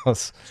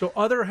else. So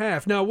other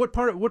half. Now, what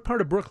part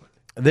of Brooklyn?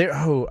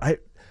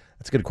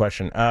 That's a good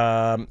question.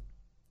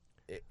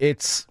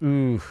 It's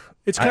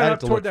It's I kind of have up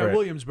to toward look for that it.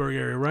 Williamsburg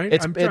area, right?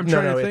 It's I'm no, trying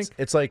no, to think.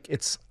 it's like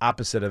it's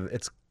opposite of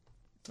it's.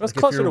 Well, it's Like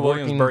if closer you're to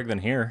working- Williamsburg than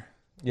here.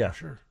 Yeah,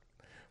 Sure.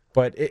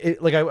 but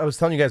like I was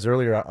telling you guys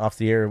earlier off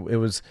the air,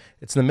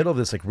 it's in the middle of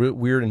this like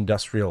weird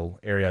industrial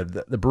area.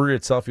 The brewery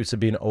itself used to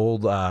be an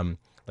old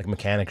like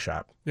mechanic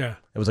shop. Yeah.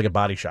 It was like a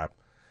body shop,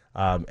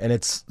 and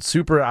it's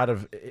super out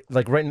of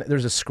like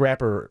there's a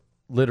scrapper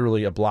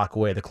literally a block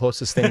away. The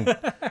closest thing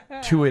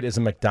to it is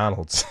a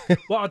McDonald's.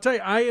 Well, I'll tell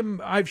you,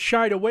 I've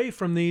shied away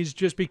from these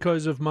just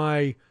because of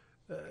my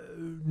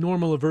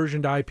normal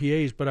aversion to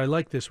IPAs, but I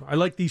like this one. I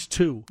like these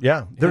two.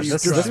 Yeah, they're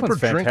This super one's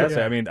fantastic.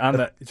 drinkable. I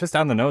mean, just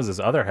on the nose, this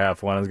other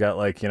half one has got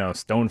like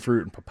stone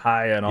fruit and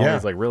papaya and all Yeah.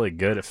 these like really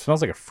good. It smells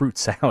like a fruit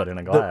salad in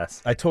a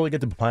glass. I totally get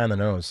the papaya on the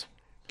nose.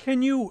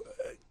 Can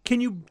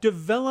you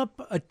develop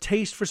a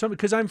taste for something?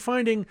 Because I'm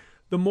finding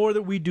the more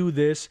that we do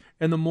this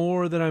and the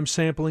more that I'm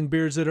sampling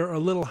beers that are a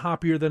little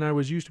hoppier than I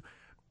was used to,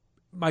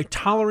 my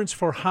tolerance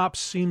for hops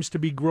seems to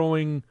be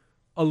growing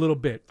a little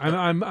bit.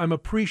 I'm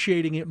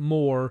appreciating it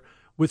more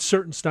with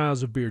certain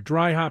styles of beer,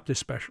 dry hopped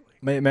especially.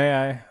 May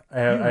I? I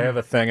have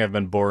a thing I've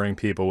been boring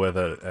people with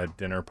at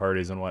dinner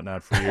parties and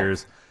whatnot for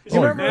years.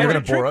 You're going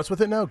to bore us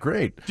with it now?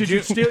 Great. Did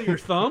you steal your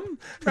thumb?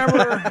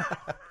 Remember?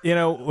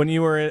 When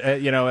you were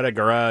at a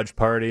garage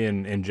party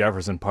in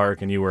Jefferson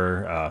Park and you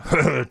were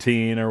a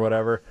teen or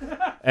whatever,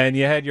 and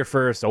you had your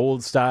first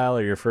old style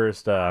or your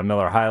first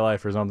Miller High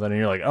Life or something, and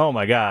you're like, oh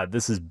my God,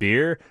 this is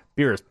beer?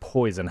 Beer is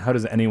poison. How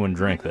does anyone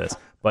drink this?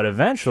 But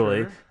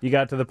eventually, you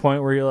got to the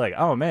point where you're like,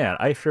 oh man,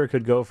 I sure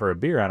could go for a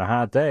beer on a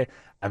hot day.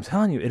 I'm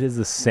telling you, it is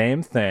the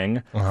same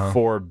thing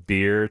for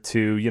beer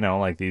to,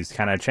 like these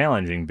kind of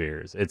challenging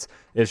beers. It's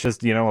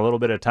just, a little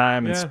bit of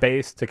time and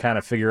space to kind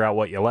of figure out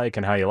what you like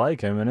and how you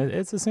like them, and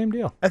it's the same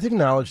deal. I think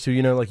knowledge, too,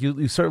 like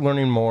you start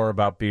learning more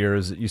about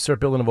beers, you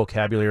start building a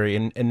vocabulary,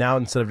 and now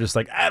instead of just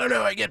like, I don't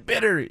know, I get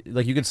bitter,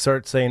 like you can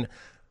start saying,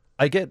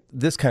 I get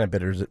this kind of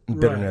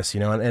bitterness,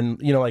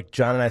 and like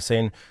John and I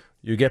saying,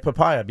 you get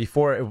papaya.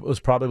 Before it was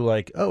probably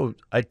like, oh,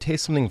 I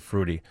taste something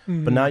fruity,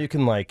 but now you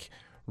can like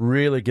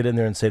really get in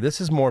there and say this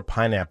is more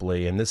pineapple-y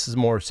and this is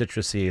more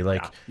citrusy,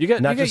 like you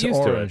get just used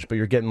orange, to it. but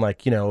you're getting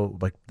like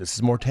like this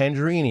is more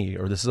tangerine-y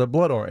or this is a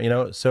blood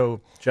orange, So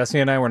Jesse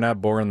and I were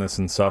not born this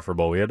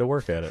insufferable. We had to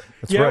work at it.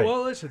 That's right.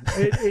 Well, listen,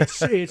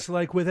 it's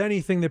like with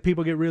anything that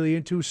people get really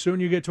into.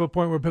 Soon you get to a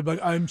point where people are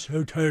like, I'm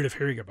so tired of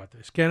hearing about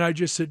this. Can I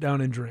just sit down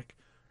and drink?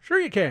 Sure,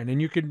 you can,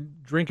 and you can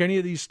drink any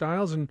of these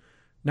styles and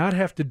not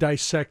have to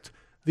dissect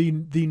the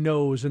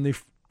nose and the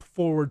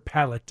forward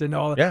palate and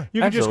all that. Yeah,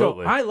 you can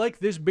absolutely. just go, I like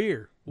this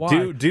beer.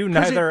 Why? Do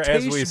neither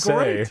as we say.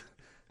 Great.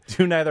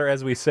 Do neither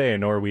as we say,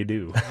 nor we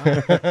do.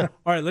 All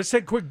right, let's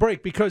take a quick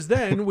break because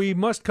then we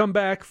must come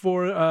back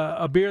for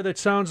a beer that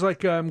sounds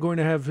like I'm going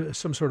to have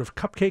some sort of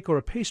cupcake or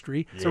a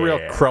pastry. It's a real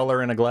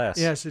cruller in a glass.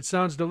 Yes, it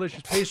sounds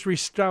delicious. Pastry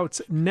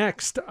stouts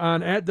next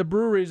on At the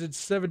Breweries at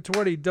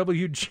 720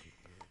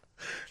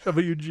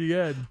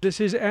 WGN. This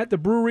is At the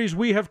Breweries.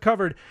 We have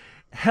covered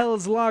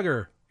Hell's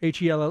Lager.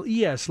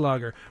 Helles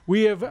lager.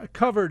 We have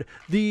covered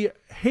the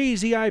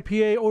hazy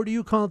IPA, or do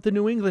you call it the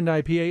New England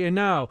IPA? And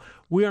now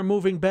we are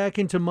moving back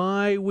into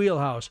my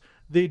wheelhouse.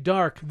 The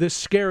dark, the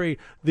scary,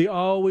 the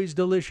always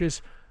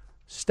delicious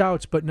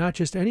stouts, but not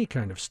just any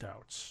kind of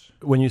stouts.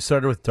 When you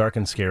started with dark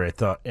and scary, I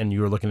thought, and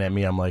you were looking at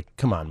me, I'm like,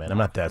 come on, man, I'm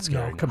not that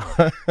scary. No, come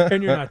on.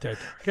 And you're not that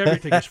dark.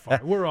 Everything is fine.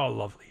 We're all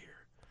lovely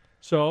here.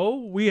 So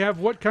we have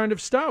what kind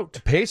of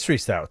stout? Pastry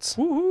stouts.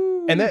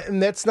 Woohoo!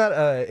 And that's not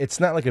it's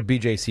not like a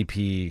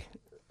BJCP.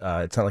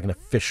 It's not like an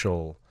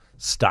official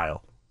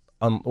style.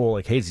 Well,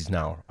 like hazies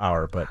now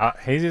are, but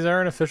hazies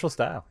are an official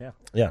style.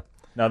 yeah.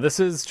 Now this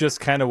is just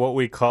kind of what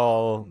we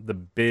call the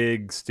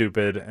big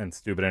stupid in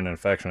an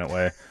affectionate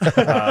way.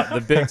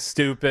 The big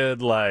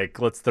stupid, like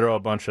let's throw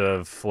a bunch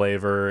of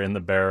flavor in the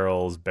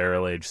barrels,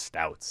 barrel aged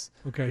stouts.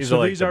 Okay, these so are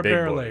like these the are big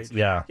barrel boys. aged.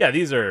 Yeah.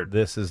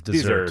 This is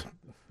dessert.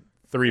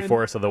 These are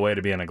 3/4 of the way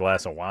to be in a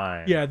glass of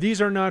wine. Yeah,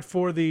 these are not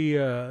for the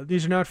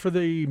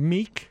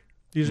meek.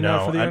 These are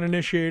not for the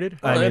uninitiated.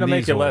 Well, it'll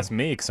make you less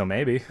meek, so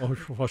maybe. Oh,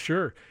 well,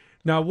 sure.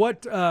 Now,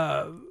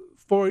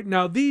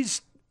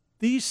 these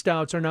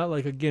stouts are not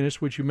like a Guinness,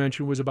 which you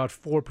mentioned was about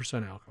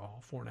 4%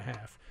 alcohol,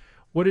 4.5.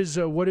 What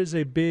is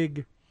a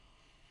big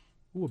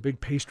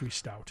pastry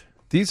stout?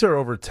 These are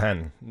over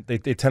 10. They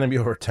tend to be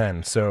over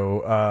 10.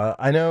 So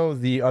I know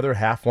the other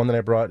half one that I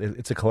brought,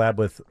 it's a collab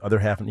with Other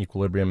Half in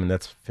Equilibrium, and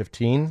that's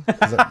 15. Is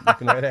that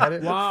looking right at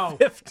it? Wow.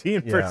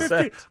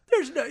 15%.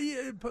 There's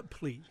no, but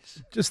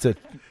please. Just to...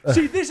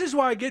 See, this is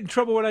why I get in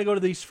trouble when I go to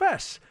these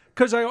fests.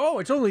 Because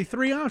it's only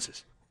 3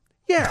 ounces.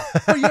 Yeah,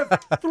 but you have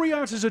 3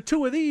 ounces of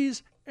 2 of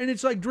these, and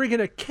it's like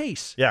drinking a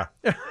case. Yeah.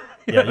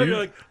 You're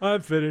like,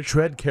 I'm finished.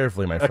 Tread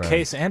carefully, my friend. A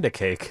case and a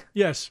cake.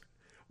 Yes.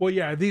 Well,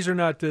 yeah, these are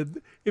not.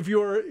 If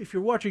you're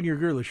watching your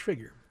girlish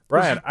figure,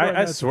 Brian,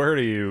 I swear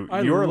to you,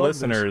 your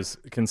listeners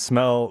can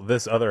smell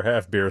this Other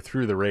Half beer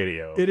through the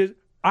radio. It is.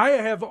 I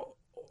have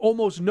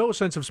almost no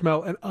sense of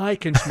smell, and I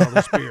can smell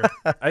this beer.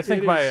 I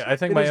think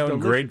my own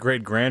great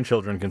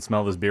grandchildren can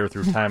smell this beer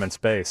through time and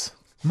space.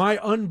 My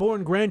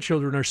unborn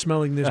grandchildren are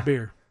smelling this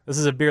beer. This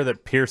is a beer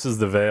that pierces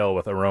the veil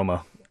with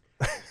aroma.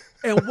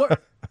 And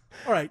what?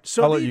 All right,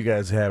 so I'll let you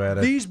guys have at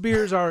it. These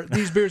beers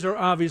are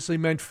obviously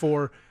meant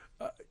for.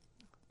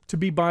 To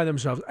be by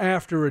themselves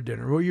after a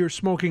dinner, where you're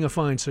smoking a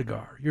fine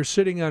cigar, you're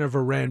sitting on a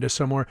veranda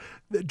somewhere,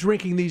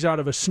 drinking these out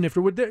of a snifter.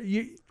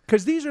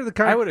 Because these are the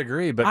kind. I would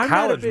agree, but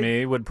college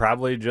me would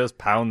probably just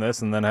pound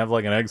this and then have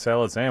like an egg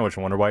salad sandwich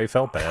and wonder why you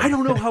felt bad. I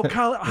don't know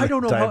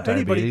how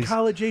anybody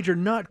college age or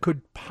not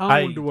could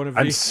pound one of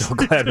these. I'm so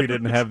glad we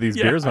didn't have these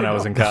beers when I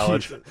was in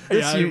college.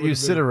 You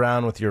sit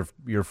around with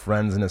your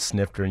friends in a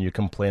snifter and you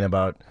complain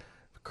about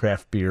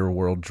craft beer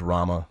world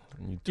drama.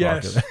 and you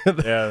talk. Yes. Yeah,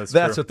 That's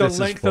true. what The this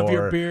length is of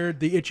your for. beard,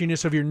 the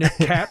itchiness of your neck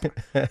cap,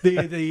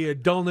 the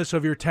dullness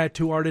of your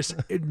tattoo artist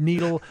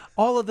needle,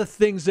 all of the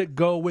things that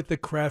go with the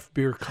craft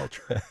beer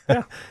culture.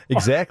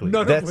 Exactly.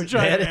 None of That's which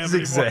I that am is anymore.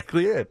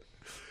 exactly it.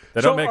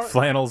 They So don't make are-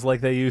 flannels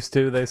like they used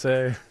to, they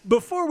say.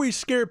 Before we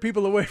scare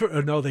people away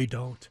from, no, they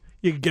don't.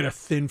 You can get a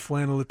thin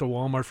flannel at the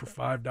Walmart for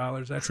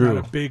 $5. That's True.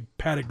 not a big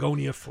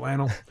Patagonia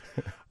flannel.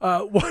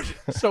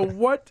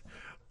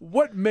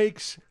 What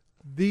makes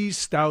these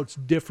stouts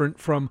different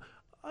from,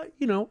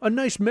 a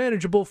nice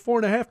manageable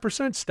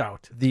 4.5%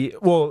 stout?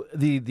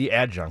 The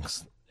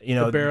adjuncts.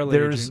 The barrel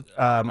there's aging.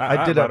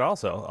 I did but a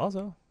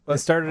also. It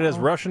started as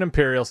Russian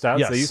imperial stouts.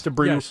 Yes. They used to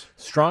brew Yes.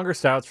 stronger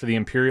stouts for the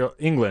imperial.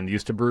 England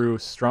used to brew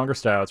stronger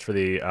stouts for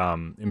the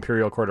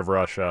imperial court of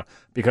Russia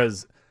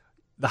because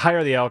the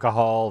higher the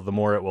alcohol, the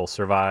more it will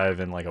survive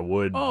in like a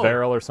wood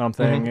barrel or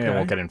something. It Okay.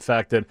 won't get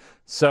infected.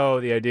 So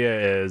the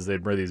idea is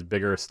they'd brew these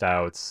bigger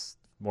stouts,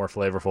 more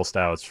flavorful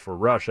stouts for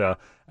Russia,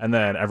 and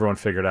then everyone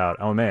figured out,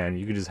 oh man,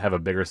 you could just have a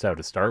bigger stout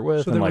to start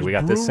with, So and there like was we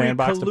got this brewery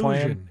sandbox to play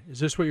in. collusion. Is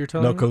this what you're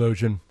telling no me?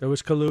 collusion. There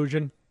was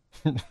collusion.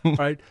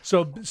 Right.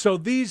 So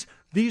these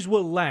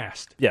will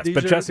last. Yes, These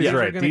but are- Jesse's these are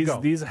right. gonna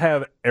go. These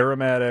have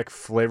aromatic,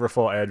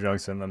 flavorful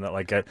adjuncts in them that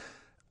like get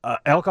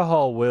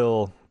alcohol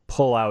will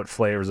pull out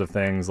flavors of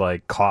things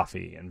like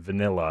coffee and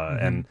vanilla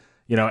Mm-hmm. and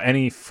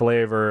any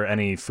flavor,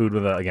 any food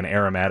with an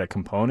aromatic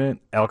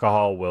component.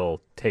 Alcohol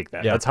will take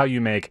that. Yeah. That's how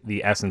you make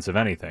the essence of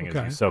anything. Is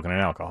Okay. you soak it in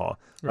alcohol.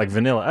 Like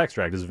vanilla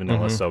extract is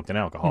vanilla soaked in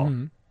alcohol.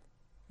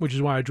 which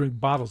is why I drink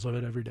bottles of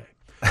it every day.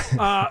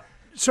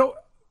 So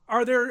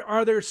are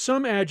there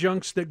some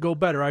adjuncts that go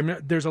better? I mean,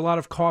 there's a lot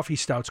of coffee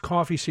stouts.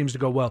 Coffee seems to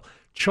go well.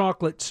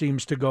 Chocolate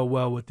seems to go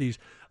well with these.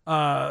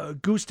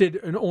 Goose did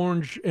an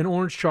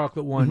orange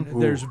chocolate one.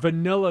 There's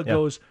vanilla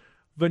goes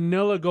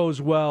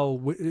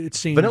well. It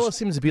seems Vanilla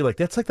seems to be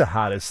that's like the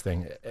hottest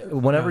thing.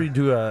 Whenever you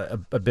do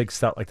a big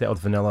stout like that with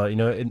vanilla,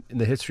 in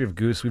the history of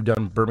Goose, we've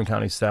done Bourbon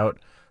County Stout,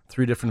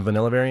 3 different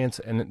vanilla variants,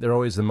 and they're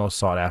always the most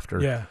sought after.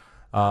 Yeah.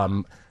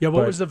 What but-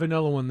 was the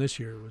vanilla one this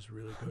year? It was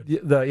really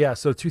good.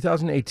 So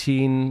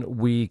 2018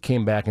 we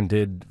came back and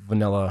did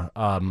vanilla.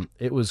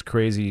 It was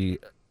crazy.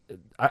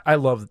 I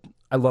love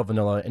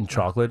vanilla and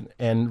chocolate,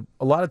 and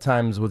a lot of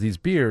times with these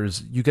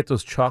beers, you get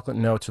those chocolate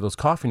notes or those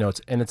coffee notes,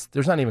 and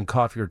there's not even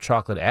coffee or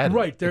chocolate added.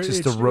 Right, It's just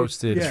it's- a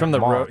roasted. yeah. It's from the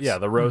malts.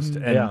 the roast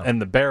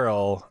and the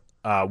barrel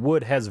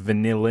wood has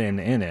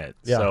vanillin in it.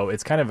 Yeah. So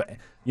it's kind of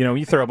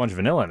you throw a bunch of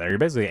vanilla in there, you're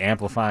basically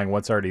amplifying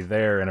what's already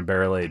there in a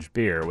barrel aged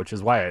beer, which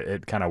is why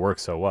it kind of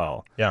works so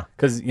well. Yeah.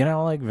 Because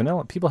like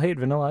vanilla, people hate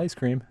vanilla ice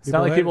cream. It's People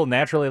not like hate people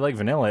naturally like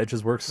vanilla. It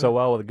just works so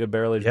well with a good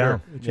barrel aged Yeah.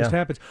 beer. It just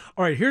happens.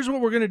 All right, here's what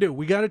we're going to do.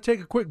 We got to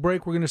take a quick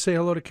break. We're going to say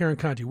hello to Karen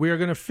Conti. We are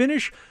going to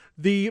finish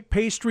the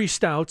pastry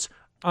stouts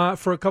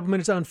for a couple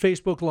minutes on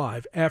Facebook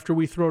Live after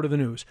we throw to the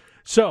news.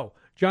 So,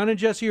 John and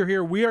Jesse are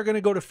here. We are going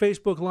to go to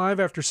Facebook Live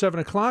after 7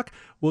 o'clock.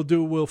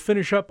 We'll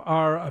finish up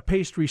our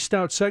pastry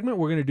stout segment.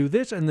 We're going to do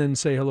this and then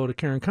say hello to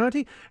Karen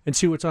Conti and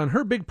see what's on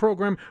her big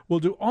program.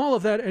 We'll do all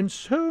of that and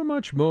so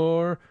much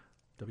more.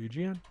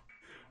 WGN.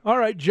 All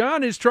right,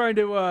 John is trying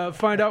to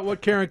find out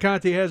what Karen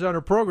Conti has on her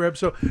program.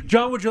 So,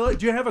 John, do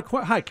you have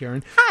hi,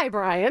 Karen. Hi,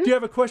 Brian. Do you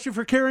have a question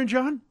for Karen,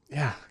 John?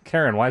 Yeah.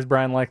 Karen, why is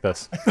Brian like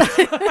this?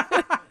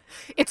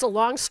 It's a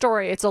long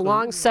story. It's a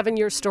long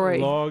 7-year story.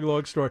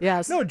 Long story.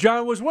 Yes. No,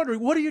 John was wondering,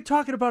 what are you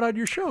talking about on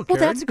your show, Karen? Well,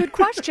 that's a good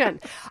question.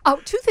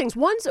 2 things.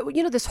 One's,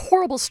 this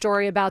horrible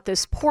story about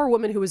this poor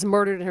woman who was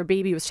murdered and her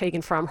baby was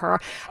taken from her.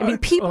 I mean,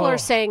 people are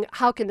saying,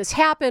 how can this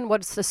happen?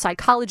 What's the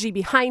psychology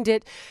behind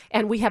it?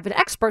 And we have an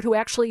expert who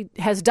actually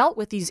has dealt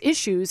with these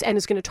issues and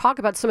is going to talk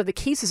about some of the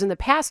cases in the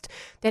past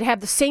that have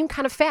the same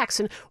kind of facts.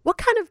 And what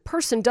kind of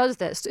person does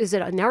this? Is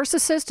it a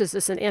narcissist? Is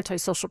this an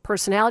antisocial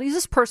personality? Is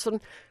this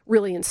person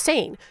really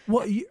insane?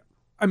 Well,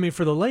 I mean,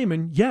 for the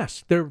layman,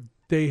 yes,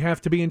 they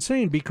have to be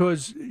insane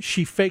because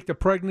she faked a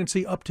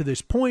pregnancy up to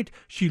this point.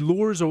 She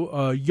lures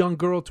a young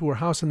girl to her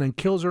house and then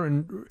kills her.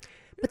 And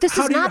But this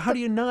is not how do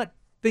you not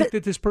think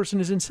that this person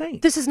is insane?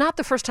 This is not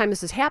the first time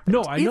this has happened.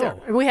 No, I either.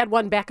 know. And we had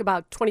one back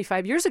about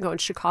 25 years ago in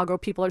Chicago.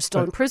 People are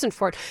still in prison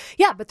for it.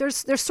 Yeah, but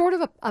there's sort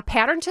of a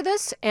pattern to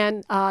this,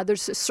 and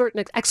there's a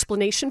certain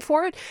explanation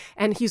for it,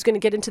 and he's going to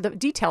get into the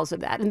details of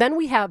that. And then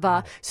we have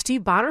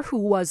Steve Bonner, who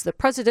was the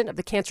president of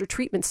the Cancer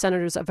Treatment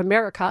Centers of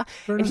America,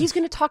 and he's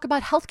going to talk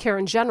about healthcare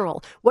in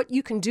general, what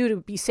you can do to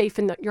be safe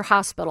in your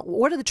hospital.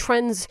 What are the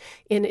trends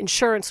in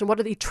insurance, and what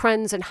are the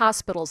trends in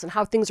hospitals, and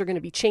how things are going to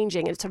be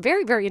changing. And it's a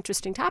very, very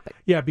interesting topic.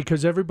 Yeah,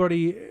 because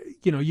everybody,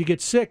 you get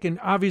sick, and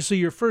obviously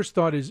your first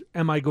thought is,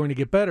 am I going to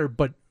get better?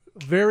 But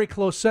very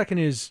close second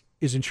is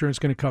insurance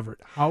going to cover it?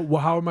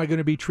 How am I going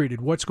to be treated?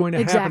 What's going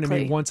to happen to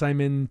me once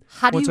I'm in?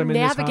 How do once you I'm in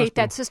this navigate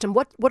that hospital? system?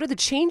 What are the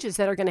changes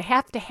that are going to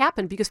have to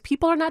happen because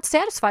people are not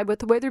satisfied with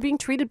the way they're being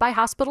treated by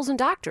hospitals and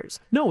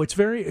doctors? No, it's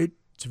very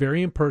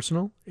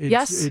impersonal.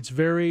 Yes. It's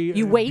very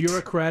You wait.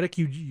 bureaucratic.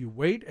 You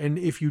wait, and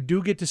if you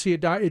do get to see a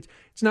doctor,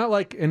 it's not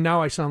like. And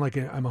now I sound like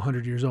I'm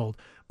 100 years old.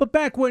 But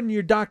back when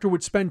your doctor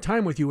would spend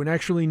time with you and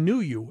actually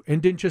knew you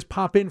and didn't just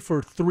pop in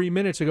for 3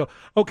 minutes and go,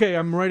 okay,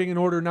 I'm writing an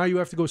order. Now you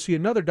have to go see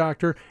another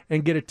doctor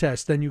and get a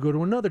test. Then you go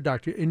to another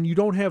doctor. And you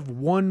don't have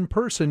one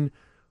person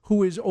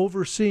who is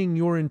overseeing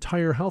your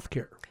entire health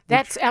care.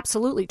 That's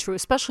absolutely true,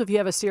 especially if you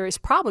have a serious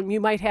problem.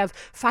 You might have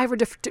 5 or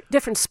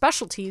different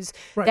specialties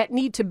that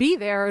need to be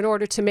there in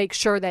order to make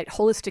sure that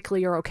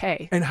holistically you're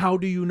okay. And how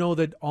do you know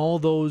that all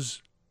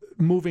those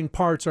moving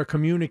parts are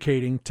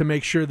communicating to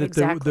make sure that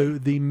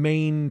the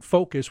main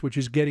focus, which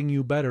is getting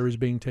you better, is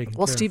being taken care of?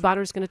 Well, Steve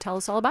Bonner is going to tell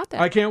us all about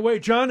that. I can't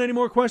wait. John, any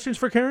more questions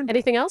for Karen?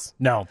 Anything else?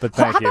 No, but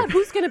thank How you. about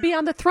who's going to be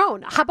on the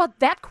throne? How about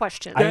that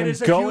question? That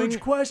is a huge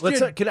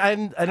question.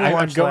 I'm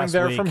I'm going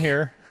there from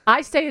here.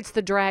 I say it's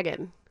the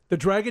dragon. The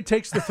dragon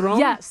takes the throne?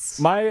 Yes.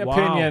 My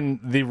opinion,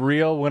 the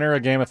real winner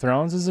of Game of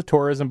Thrones is the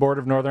Tourism Board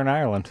of Northern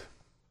Ireland.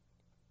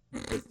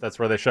 That's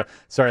where they should.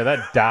 Sorry,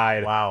 that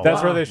died. Wow.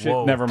 That's where they should.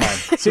 Whoa. Never mind.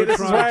 See, this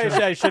is why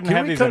I shouldn't Can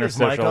have we these cut his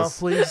mic off, interstitials.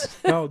 please?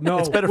 No.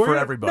 It's better for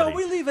everybody. No,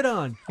 we leave it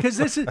on because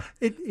this is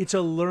it's a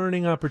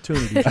learning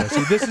opportunity,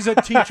 Jesse. This is a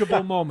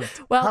teachable moment.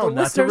 Well, How, the not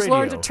the listeners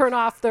learn to radio? turn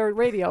off their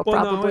radio,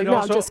 Well, probably. and No,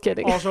 also, I'm just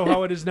kidding. Also,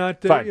 how it is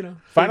not, Fine.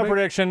 Final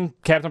prediction: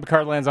 Captain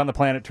Picard lands on the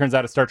planet. Turns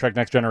out it's Star Trek: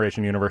 Next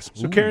Generation universe.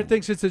 So Karen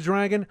thinks it's a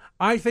dragon.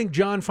 I think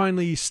John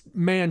finally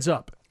mans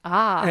up.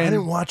 Ah, I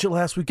didn't watch it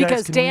last week, guys.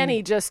 because Can we-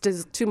 Danny just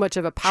is too much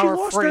of a She power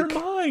lost freak. her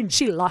mind.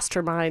 She lost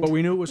her mind. But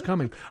we knew it was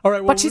coming. All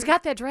right. Well, But she's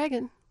got that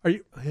dragon. Are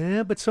you?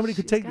 Yeah, but somebody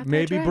could take. got that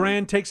Maybe dragon.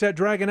 Bran takes that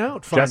dragon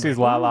out. Finally. Jesse's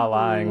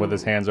lying with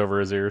his hands over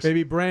his ears.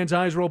 Maybe Bran's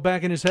eyes roll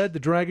back in his head. The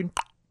dragon.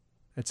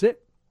 That's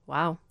it.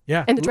 Wow.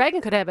 Yeah. And the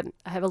dragon could have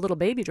a little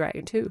baby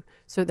dragon too,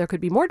 so there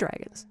could be more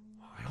dragons.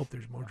 I hope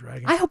there's more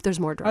dragons. I hope there's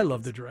more I dragons.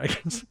 love the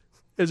dragons.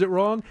 Is it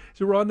wrong? Is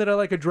it wrong that I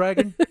like a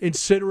dragon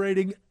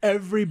incinerating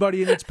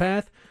everybody in its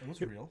path? It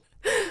was real.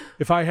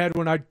 If I had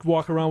one, I'd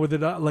walk around with it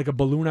like a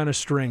balloon on a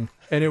string,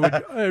 and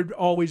it'd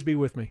always be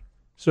with me.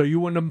 So you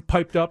wouldn't have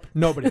piped up.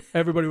 Nobody.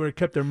 Everybody would have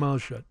kept their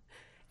mouths shut.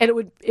 And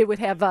it would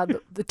have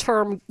the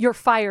term "you're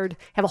fired"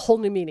 have a whole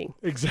new meaning.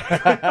 Exactly.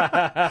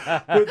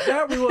 With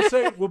that, we will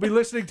say we'll be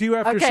listening to you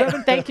after Okay,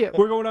 7. thank you.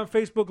 We're going on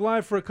Facebook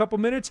Live for a couple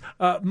minutes,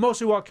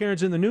 mostly while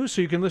Karen's in the news,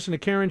 so you can listen to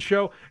Karen's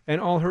show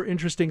and all her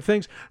interesting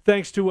things.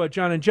 Thanks to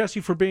John and Jesse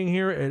for being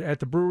here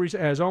at the breweries.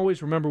 As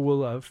always, remember,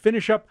 we'll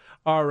finish up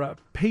our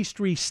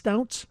pastry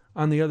stouts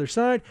on the other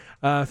side.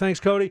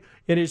 Thanks, Cody.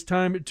 It is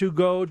time to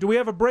go. Do we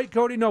have a break,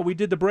 Cody? No, we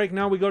did the break.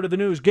 Now we go to the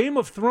news. Game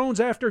of Thrones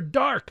After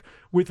Dark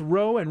with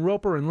Rowe and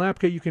Roper and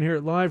Lapke. You can hear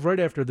it live right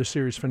after the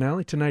series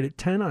finale tonight at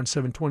 10 on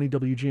 720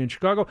 WGN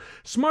Chicago.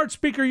 Smart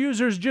speaker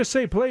users, just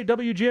say play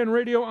WGN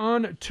Radio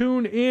on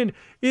TuneIn.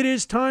 It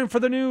is time for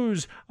the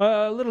news.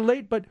 A little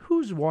late, but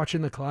who's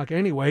watching the clock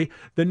anyway?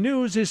 The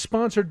news is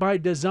sponsored by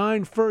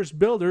Design First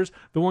Builders.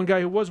 The one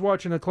guy who was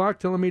watching the clock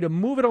telling me to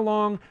move it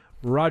along,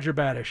 Roger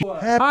Badish.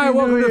 Hi,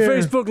 welcome to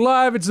Facebook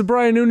Live. It's the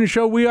Brian Noonan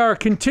Show. We are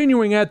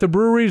continuing at the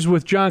breweries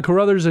with John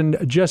Carruthers and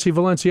Jesse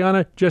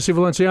Valenciana. Jesse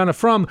Valenciana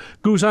from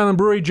Goose Island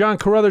Brewery. John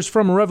Carruthers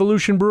from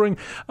Revolution Brewing.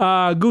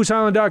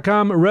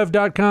 GooseIsland.com,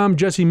 Rev.com.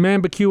 Jesse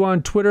Manbecue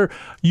on Twitter.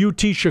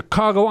 UT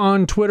Chicago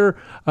on Twitter.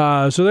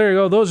 So there you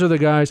go. Those are the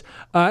guys.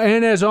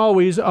 And as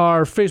always,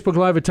 our Facebook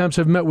Live attempts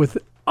have met with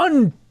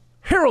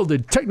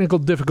unheralded technical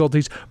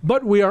difficulties,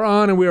 but we are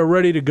on and we are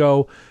ready to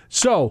go.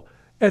 So,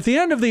 at the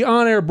end of the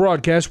on-air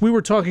broadcast, we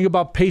were talking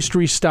about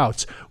pastry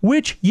stouts,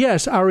 which,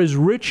 yes, are as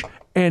rich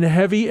and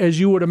heavy as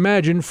you would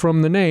imagine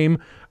from the name.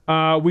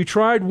 We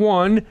tried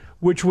one,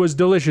 which was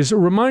delicious.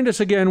 Remind us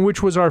again,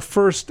 which was our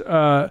first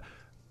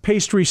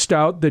pastry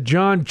stout that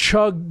John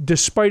chugged,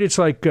 despite its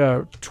like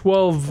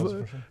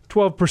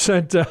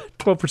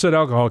 12%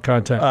 alcohol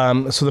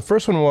content. So the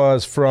first one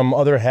was from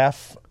Other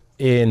Half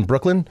in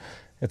Brooklyn.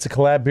 It's a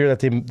collab beer that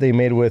they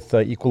made with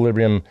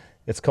Equilibrium.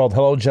 It's called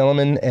Hello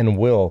Gentlemen and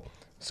Will.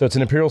 So it's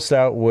an imperial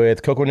stout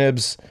with cocoa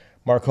nibs,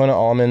 Marcona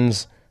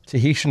almonds,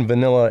 Tahitian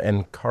vanilla,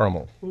 and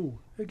caramel. Ooh,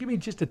 give me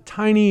just a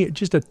tiny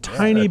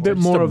bit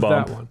more a of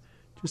bump. that one.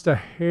 Just a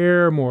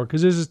hair more,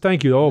 because this is,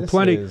 thank you. Oh, This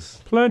plenty.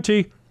 is-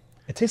 Plenty.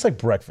 It tastes like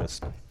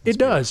breakfast. It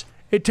does.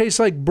 It tastes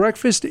like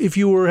breakfast if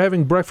you were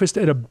having breakfast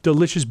at a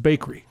delicious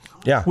bakery,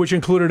 Yeah. which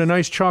included a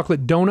nice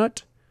chocolate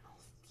donut.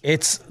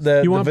 It's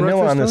the want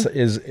vanilla on breakfast,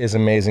 this is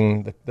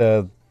amazing.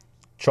 The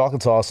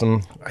chocolate's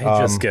awesome. I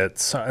just get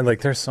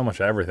there's so much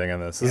everything in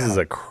this. This is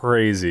a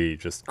crazy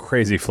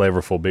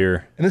flavorful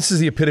beer. And this is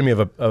the epitome of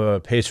a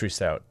pastry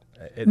stout.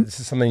 This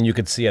is something you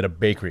could see at a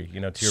bakery, to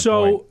your point.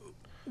 So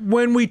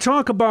when we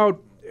talk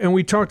about, and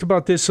we talked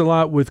about this a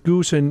lot with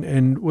Goose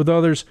and with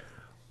others,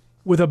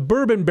 with a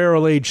bourbon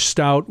barrel-aged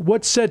stout,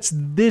 what sets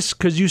this,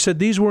 because you said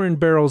these were in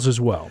barrels as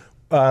well.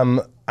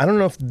 I don't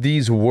know if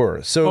these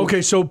were. So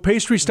Okay, so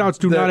pastry stouts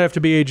do not have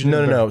to be aged in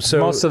a No. barrel. So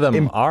Most of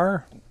them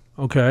are,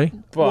 Okay.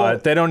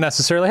 but they don't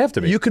necessarily have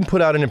to be. you can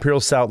put out an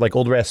imperial stout like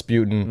Old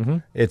Rasputin. Mm-hmm.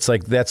 It's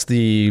like that's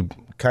the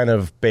kind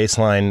of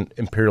baseline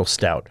imperial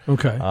stout.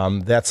 Okay.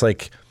 That's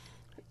like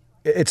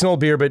it's an old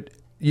beer, but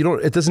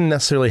it doesn't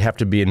necessarily have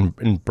to be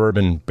in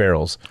bourbon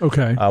barrels.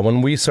 Okay.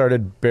 When we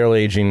started barrel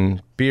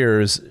aging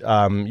beers,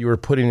 you were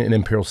putting an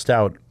imperial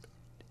stout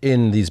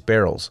in these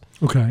barrels.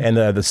 Okay. And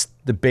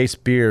the base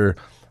beer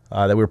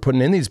that we were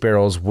putting in these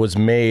barrels was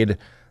made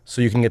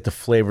so you can get the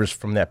flavors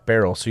from that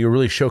barrel. So you're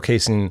really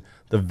showcasing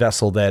the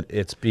vessel that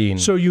it's being.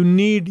 So you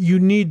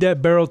need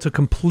that barrel to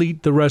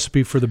complete the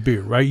recipe for the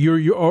beer, right?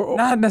 You're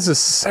Not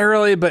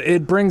necessarily, but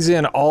it brings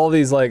in all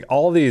these,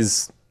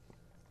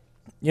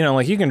 you know,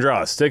 like you can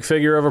draw a stick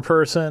figure of a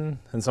person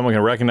and someone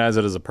can recognize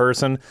it as a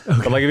person.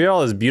 Okay. But like if you have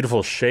all this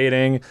beautiful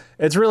shading,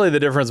 it's really the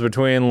difference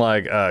between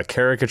like a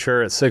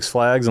caricature at Six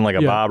Flags and like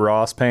a Bob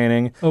Ross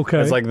painting.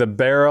 Okay. It's like the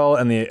barrel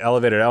and the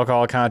elevated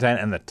alcohol content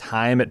and the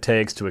time it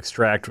takes to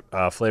extract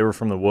flavor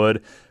from the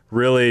wood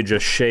really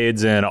just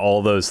shades in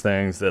all those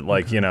things that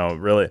like, you know,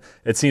 really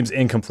it seems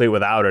incomplete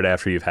without it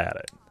after you've had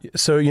it.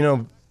 So, you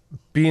know,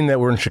 being that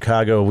we're in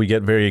Chicago, we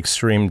get very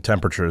extreme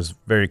temperatures,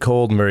 very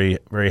cold and very,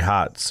 very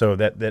hot. So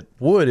that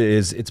wood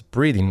it's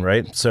breathing,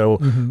 right? So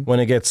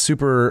when it gets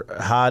super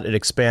hot, it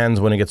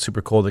expands. When it gets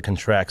super cold, it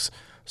contracts.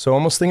 So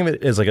almost think of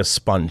it as like a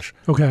sponge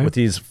with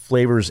these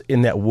flavors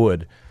in that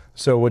wood.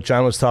 So what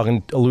John was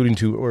alluding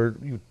to, or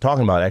you were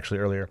talking about actually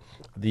earlier,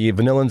 the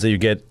vanillins that you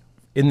get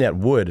in that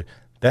wood,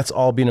 that's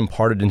all being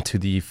imparted into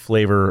the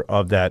flavor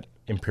of that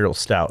Imperial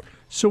Stout.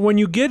 So when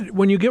you get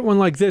one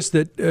like this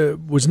that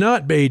was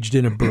not aged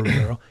in a bourbon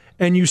barrel,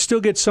 and you still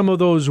get some of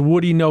those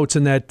woody notes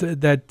and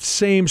that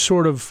same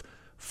sort of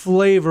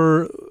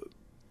flavor,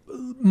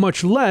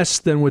 much less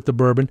than with the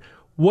bourbon,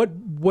 what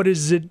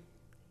is it?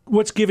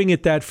 What's giving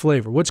it that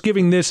flavor? What's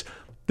giving this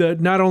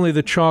not only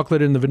the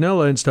chocolate and the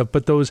vanilla and stuff,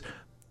 but those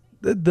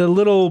the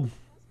little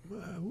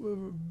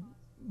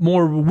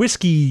more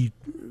whiskey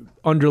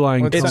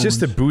underlying? It's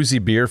just a boozy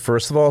beer,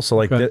 first of all. So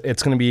like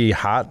it's going to be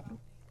hot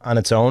on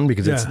its own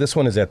because this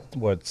one is at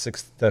what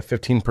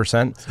 15%,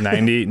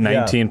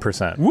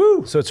 19%.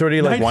 Woo! So it's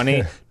already like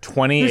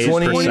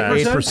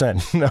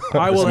 28%. No,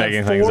 I will have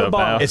making things 4 up now.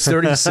 bottles. it's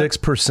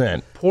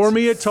 36%. Pour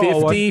me a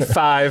tall one.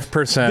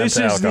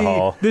 55%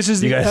 alcohol. This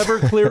is the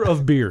Everclear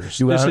of beers.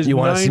 You want to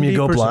see me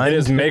go 90%. blind? It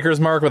is Maker's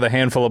Mark with a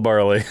handful of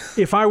barley.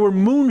 If I were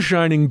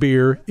moonshining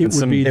beer, it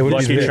would be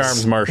Lucky this.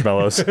 Charms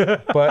marshmallows.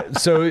 But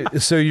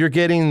so you're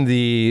getting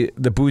the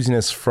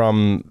booziness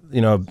from, you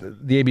know,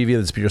 the ABV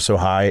of this beer is so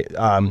high,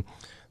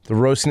 the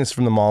roastiness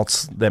from the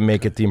malts that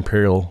make it the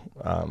Imperial,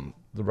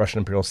 the Russian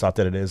Imperial Stout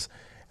that it is,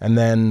 and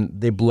then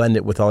they blend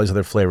it with all these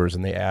other flavors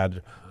and they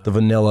add the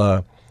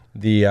vanilla,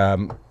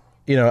 the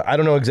you know, I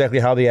don't know exactly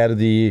how they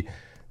added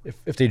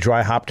if they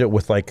dry hopped it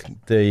with like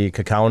the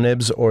cacao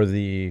nibs or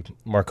the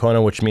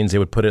Marcona, which means they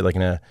would put it like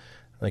in a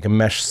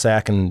mesh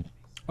sack and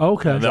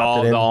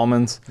the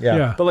almonds.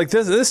 Yeah. But like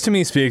this to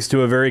me speaks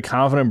to a very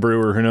confident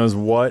brewer who knows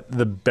what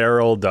the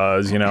barrel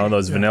does, you know,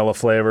 those vanilla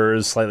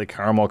flavors, slightly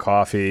caramel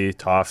coffee,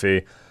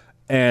 toffee,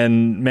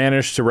 and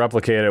managed to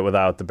replicate it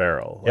without the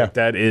barrel. Like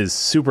that is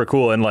super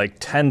cool and like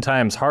 10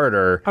 times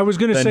harder I was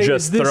gonna than say,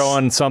 just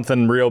throwing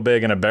something real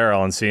big in a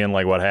barrel and seeing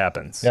like what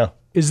happens. Yeah.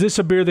 Is this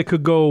a beer that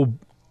could go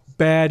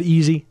bad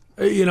easy?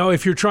 You know,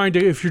 if you're trying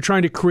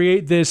to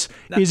create this,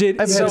 is it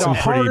a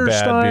harder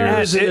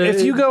style?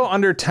 If you go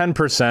under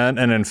 10%,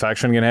 an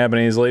infection can happen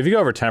easily. If you go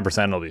over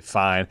 10%, it'll be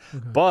fine.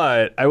 Okay.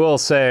 But I will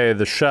say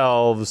the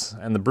shelves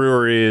and the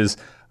breweries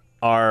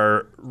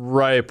are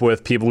ripe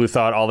with people who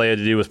thought all they had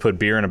to do was put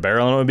beer in a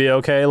barrel and it would be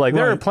okay. Like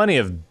there are plenty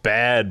of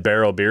bad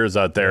barrel beers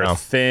out there,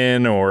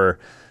 thin or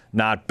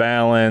not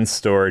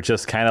balanced or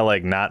just kind of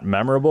like not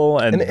memorable.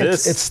 And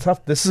this it's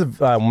tough. This is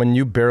when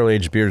you barrel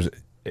age beers,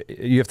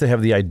 you have to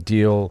have the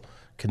ideal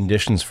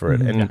conditions for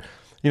it. And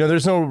you know,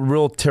 there's no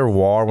real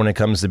terroir when it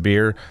comes to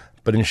beer,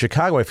 but in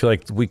Chicago I feel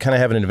like we kind of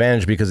have an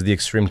advantage because of the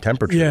extreme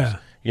temperatures. Yeah.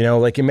 You know,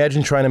 like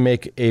imagine trying to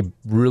make a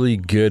really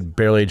good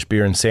barrel aged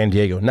beer in San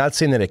Diego. Not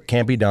saying that it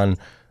can't be done.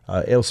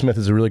 AleSmith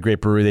is a really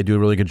great brewery. They do a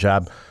really good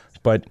job,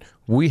 but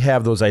we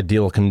have those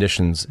ideal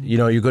conditions. You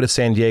know, you go to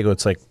San Diego,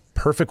 it's like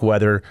perfect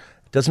weather.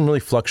 It doesn't really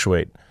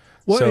fluctuate.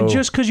 Well, and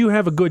just because you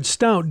have a good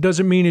stout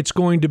doesn't mean it's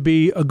going to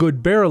be a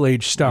good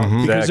barrel-aged stout.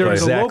 Because there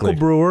is a local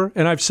brewer,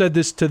 and I've said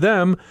this to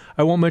them,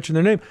 I won't mention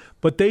their name,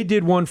 but they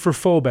did one for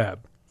Fobab.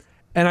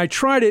 And I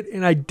tried it,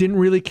 and I didn't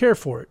really care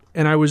for it.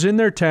 And I was in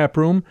their tap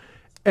room,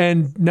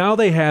 and now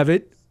they have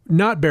it,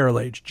 not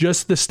barrel-aged,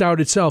 just the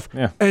stout itself.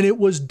 Yeah. And it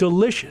was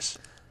delicious.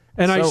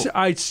 And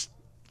I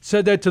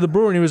said that to the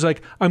brewer, and he was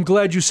like, I'm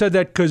glad you said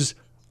that because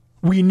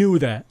we knew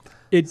that.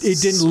 It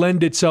didn't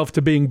lend itself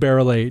to being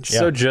barrel aged.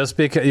 So just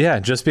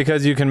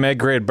because you can make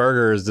great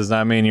burgers does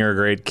not mean you're a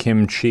great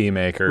kimchi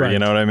maker. Right. You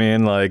know what I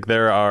mean? Like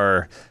there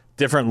are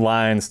different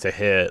lines to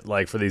hit,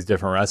 like for these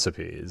different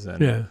recipes.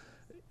 And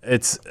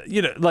it's,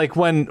 you know, like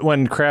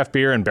when craft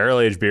beer and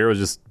barrel aged beer was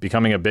just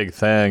becoming a big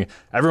thing,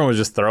 everyone was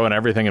just throwing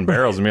everything in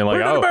barrels and being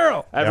like,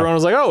 everyone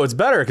was like, oh, it's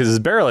better because it's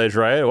barrel aged,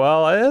 right?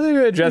 Well, I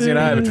think Jesse and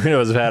I between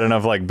us have had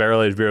enough like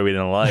barrel aged beer we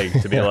didn't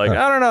like to be like,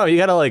 I don't know, you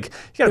gotta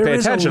pay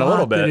attention a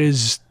little bit. There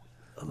is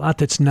a lot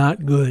that's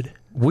not good.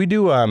 We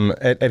do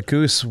at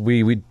Goose.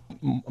 We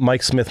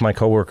Mike Smith, my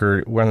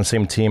coworker, we're on the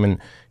same team, and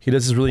he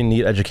does this really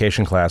neat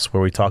education class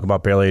where we talk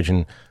about barrel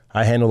aging.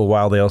 I handle the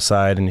wild ale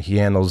side, and he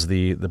handles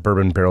the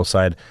bourbon barrel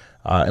side,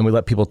 and we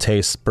let people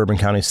taste Bourbon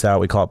County Stout.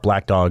 We call it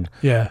Black Dog.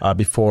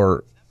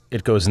 Before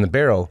it goes in the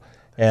barrel.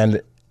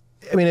 And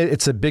I mean,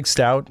 it's a big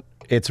stout.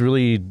 It's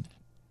really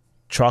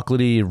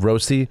chocolatey,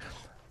 roasty.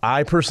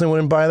 I personally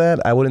wouldn't buy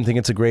that. I wouldn't think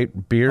it's a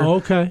great beer. Oh,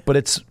 okay. But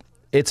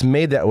it's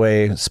made that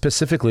way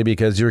specifically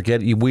because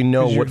we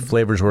know what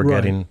flavors we're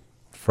getting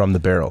from the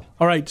barrel.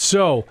 All right,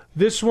 so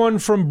this one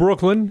from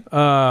Brooklyn,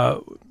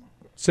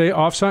 say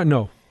offside?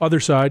 No, other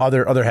side.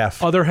 Other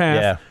half. Other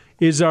half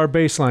is our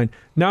baseline.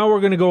 Now we're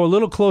going to go a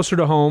little closer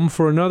to home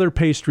for another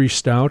pastry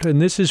stout,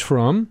 and this is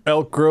from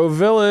Elk Grove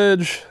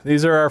Village.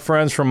 These are our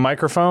friends from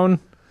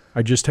Microphone.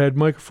 I just had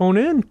Microphone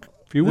in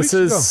a few weeks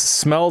ago. This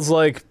smells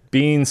like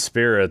Bean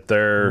Spirit.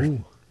 They're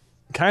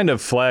kind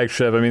of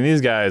flagship. I mean,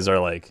 these guys are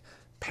like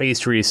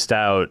pastry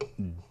stout.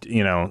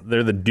 You know,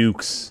 they're the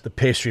dukes. The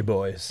pastry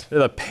boys.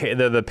 They're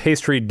the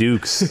pastry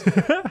dukes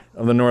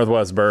of the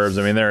Northwest Burbs.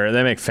 I mean,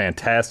 they make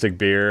fantastic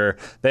beer.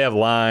 They have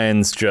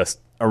lines just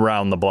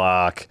around the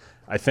block.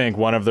 I think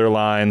one of their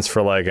lines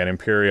for like an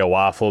Imperial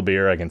waffle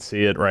beer, I can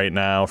see it right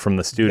now from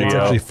the studio. It's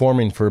actually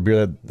forming for a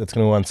beer that's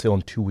going to go on sale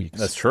in 2 weeks.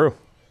 That's true.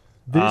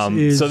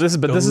 This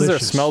is their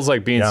smells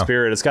like Bean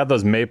Spirit. It's got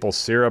those maple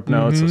syrup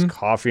notes, those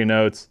coffee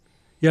notes.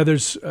 Yeah,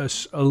 there's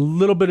a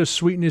little bit of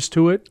sweetness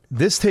to it.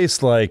 This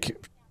tastes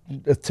like,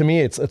 to me,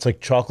 it's like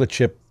chocolate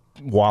chip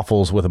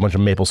waffles with a bunch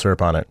of maple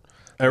syrup on it.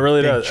 It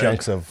really Big does.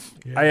 Chunks of.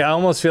 I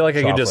almost feel like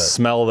I could chocolate. just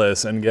smell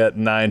this and get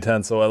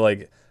 9/10. So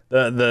like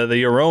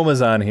the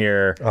aromas on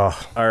here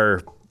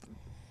are.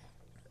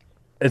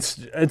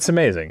 It's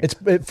amazing.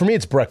 For me,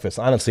 it's breakfast,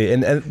 honestly.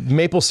 And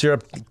maple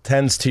syrup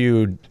tends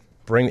to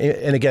bring,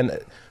 and again,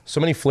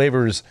 so many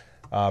flavors.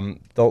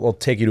 They'll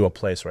take you to a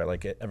place, right?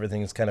 Like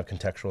everything is kind of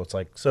contextual. It's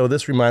like, so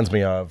this reminds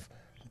me of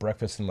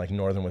breakfast in like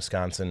northern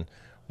Wisconsin,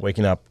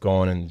 waking up,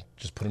 going and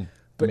just putting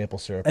maple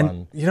syrup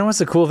on. You know what's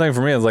the cool thing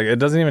for me is like it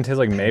doesn't even taste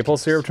like maple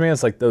syrup to me.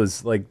 It's like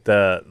those like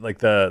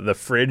the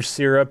fridge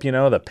syrup, you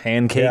know, the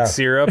pancake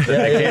syrup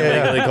that I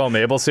can't legally call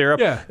maple syrup.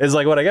 Yeah. Is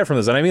like what I get from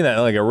this, and I mean that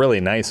in like a really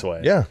nice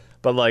way. Yeah.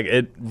 But like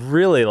it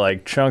really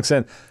like chunks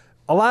in.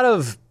 A lot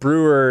of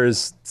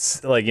brewers,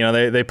 like, you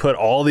know, they put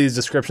all these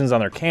descriptions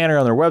on their can or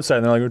on their website,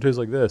 and they're like, it tastes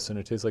like this, and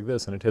it tastes like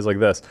this, and it tastes like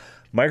this.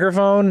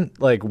 Microphone,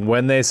 like,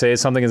 when they say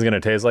something is going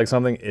to taste like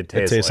something, it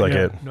tastes like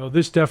it. No,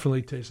 this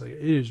definitely tastes like it.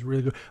 It is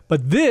really good.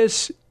 But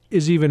this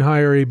is even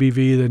higher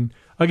ABV than.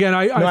 Again,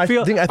 I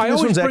think this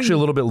one's actually a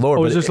little bit lower.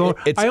 Oh, but is this lower?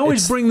 I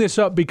always bring this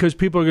up because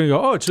people are going to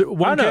go, oh, it's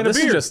one can of beer. This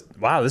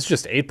is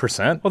just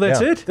 8%. Oh,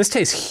 that's it? This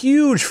tastes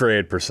huge for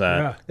 8%.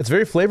 Yeah. It's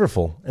very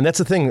flavorful, and that's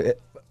the thing.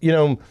 You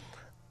know,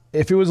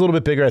 if it was a little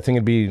bit bigger, I think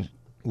it'd be a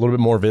little bit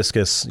more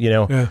viscous. You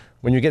know,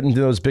 when you get into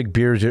those big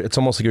beers, it's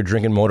almost like you're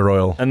drinking motor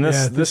oil. And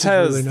this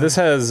has really nice. this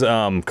has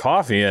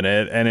coffee in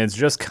it, and it's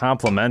just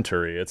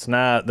complimentary. It's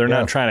not they're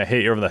not trying to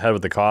hit you over the head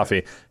with the coffee.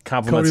 It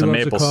complements the Cody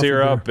loves maple a coffee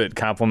syrup. beer. It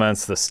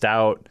complements the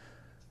stout.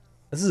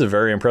 This is a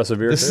very impressive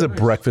beer. This is a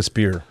breakfast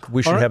beer.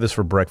 We should have this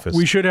for breakfast.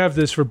 We should have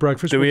this for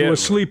breakfast. We'll do a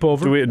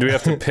sleepover. Do we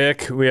have to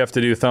pick? We have to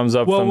do thumbs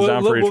up, thumbs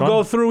down for each one? We'll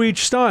go through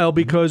each style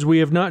because we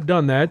have not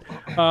done that.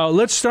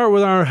 Let's start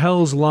with our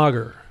Hell's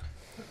Lager.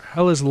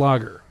 Helles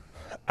Lager.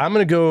 I'm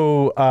going to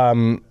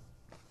go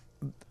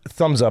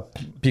thumbs up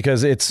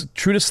because it's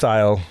true to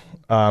style.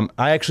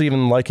 I actually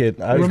even like it.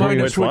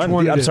 Remind us which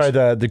one it I'm is. sorry,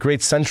 the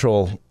Great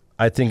Central,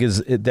 I think,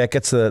 that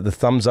gets the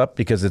thumbs up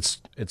because it's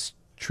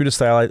true to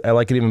style. I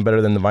like it even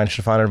better than the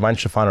Weihenstephaner.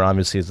 Weihenstephaner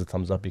obviously is the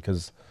thumbs up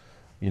because,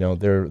 you know,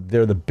 they're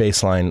the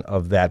baseline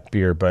of that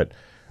beer. But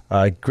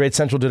Great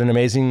Central did an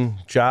amazing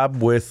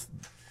job with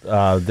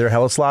their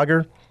Helles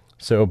Lager.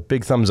 So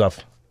big thumbs up.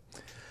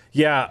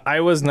 Yeah,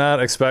 I was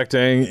not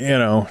expecting, you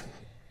know,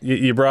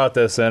 you brought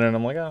this in, and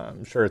I'm like, oh,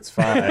 I'm sure it's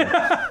fine.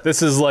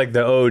 This is like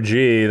the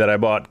OG that I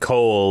bought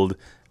cold,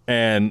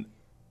 and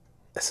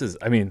this is,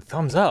 I mean,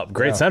 thumbs up.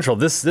 Great Central.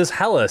 This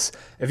Helles,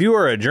 if you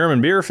are a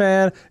German beer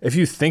fan, if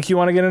you think you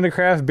want to get into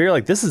craft beer,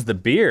 like, this is the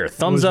beer.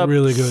 Thumbs up,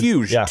 really good.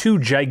 huge. Yeah. 2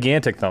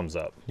 gigantic thumbs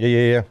up.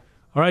 Yeah.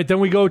 All right, then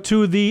we go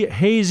to the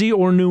hazy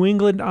or New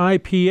England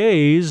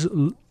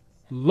IPAs.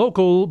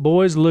 Local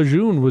Boys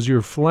Lejeune was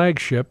your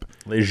flagship.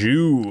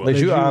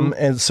 Lejeune.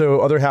 And so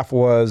other half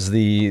was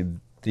the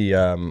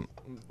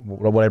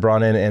what I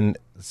brought in, and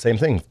same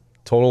thing,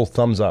 total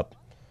thumbs up.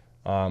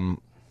 I'm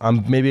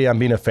being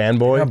a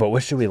fanboy. Yeah, but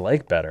which do we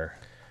like better?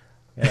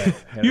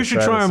 You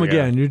should try them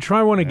again. You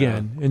try one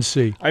again and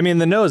see. I mean,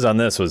 the nose on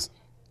this was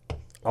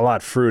a lot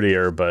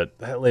fruitier, but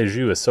that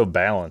Lejeune is so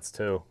balanced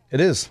too.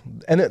 It is,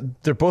 and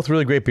they're both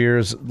really great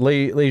beers.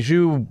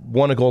 Lejeune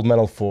won a gold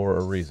medal for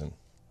a reason.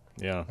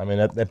 Yeah. I mean,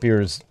 that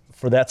beer is,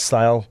 for that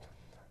style,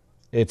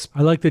 it's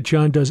I like that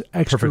John does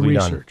extra perfectly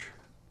done. research.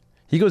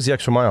 He goes the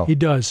extra mile. He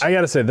does. I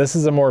gotta say, this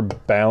is a more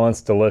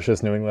balanced,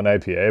 delicious New England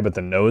IPA, but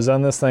the nose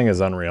on this thing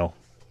is unreal.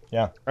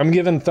 Yeah. I'm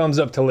giving thumbs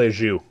up to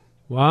Lejeune.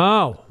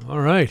 Wow.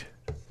 All right.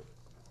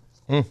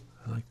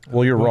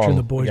 Well, you're watching wrong.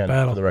 the boys again,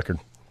 battle. For the record.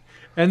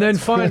 And then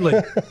finally,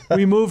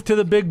 we move to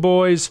the big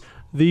boys,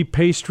 the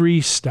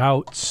pastry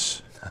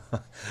stouts.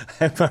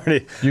 I'm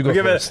already You go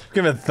giving first.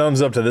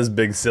 thumbs up to this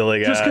big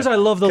silly guy. Just because I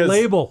love the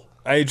label.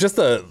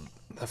 The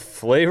The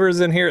flavors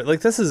in here,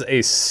 like this is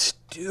a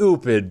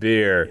stupid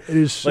beer. It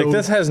is so... Like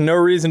this has no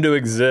reason to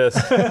exist.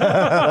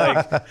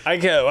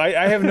 Like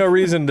I have no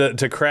reason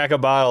to crack a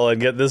bottle and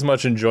get this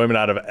much enjoyment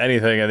out of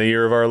anything in the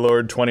year of our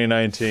Lord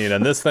 2019,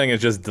 and this thing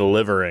is just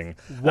delivering.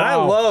 Wow. And I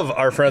love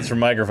our friends from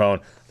Microphone.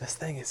 This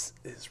thing is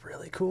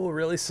really cool,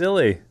 really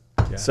silly.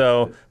 Yeah.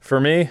 So for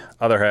me,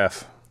 other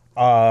half.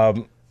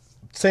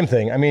 Same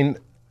thing. I mean,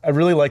 I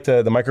really like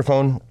the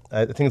Microphone.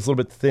 I think it's a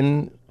little bit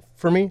thin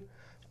for me,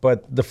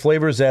 but the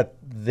flavors that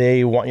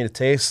they want you to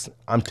taste,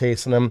 I'm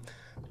tasting them.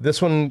 This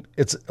one,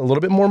 it's a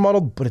little bit more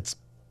muddled, but it's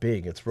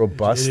big. It's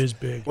robust. It is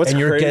big. What's and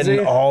you're crazy?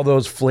 getting all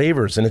those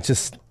flavors, and it's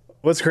just...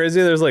 What's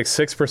crazy, there's like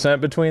 6%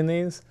 between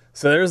these.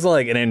 So there's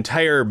like an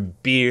entire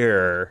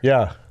beer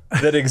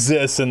that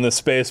exists in the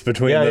space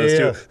between those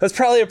two. That's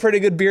probably a pretty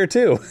good beer,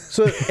 too.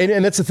 So,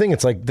 and that's the thing.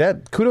 It's like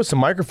that. Kudos to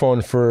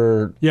Microphone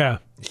for... Yeah.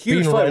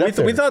 Huge being fun. right up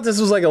there. We thought this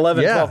was like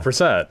 11,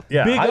 12%.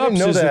 Yeah. Big I didn't ups,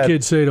 know as the that.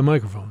 kids say to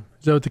Microphone.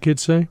 Is that what the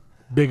kids say?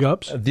 Big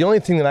ups? The only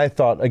thing that I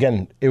thought,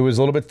 again, it was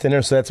a little bit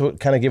thinner, so that's what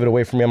kind of gave it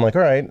away for me. I'm like,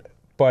 all right.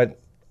 But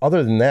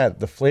other than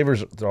that, the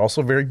flavors, they're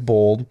also very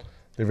bold.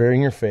 They're very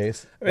in your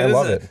face. I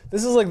love it.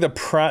 This is like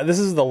this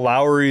is the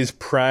Lowry's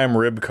prime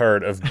rib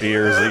cart of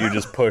beers that you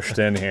just pushed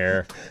in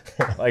here.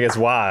 Like, it's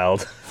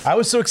wild. I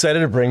was so excited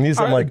to bring these.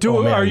 I'm like,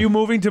 oh, man. Are you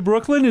moving to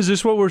Brooklyn? Is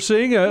this what we're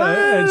seeing?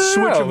 A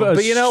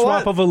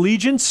swap of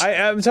allegiance?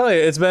 I'm telling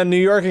you, it's been New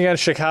York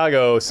against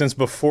Chicago since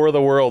before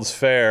the World's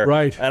Fair.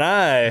 Right. And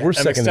I am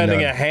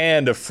extending a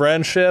hand of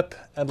friendship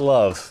and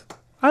love.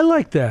 I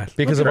like that.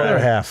 Because of other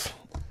half.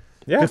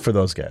 Yeah. Good for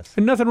those guys.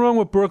 And nothing wrong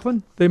with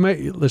Brooklyn. They might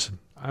listen.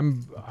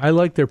 I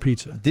like their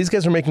pizza. These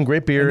guys are making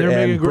great beer,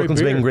 and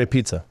Brooklyn's making great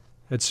pizza.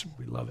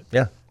 We love it.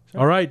 Yeah.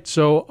 All right.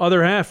 So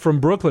other half from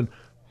Brooklyn,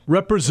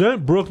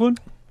 represent Brooklyn.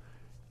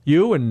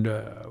 You and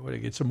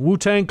get some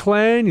Wu-Tang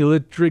Clan.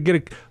 You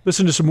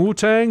listen to some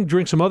Wu-Tang,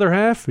 drink some other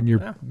half, and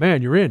you're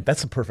in.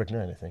 That's a perfect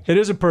night, I think. It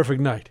is a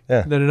perfect night.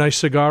 Yeah. Then a nice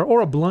cigar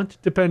or a blunt,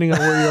 depending on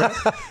where you're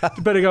at,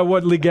 depending on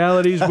what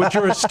legalities, what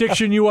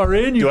jurisdiction you are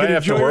in. You Do can I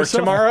have to enjoy work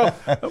yourself. tomorrow?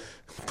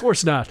 Of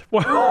course not.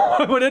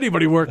 Why would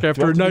anybody work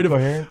after a night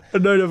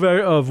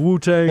of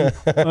Wu-Tang,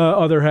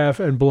 other half,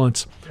 and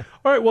blunts?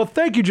 All right, well,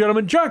 thank you,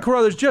 gentlemen. John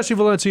Carruthers, Jesse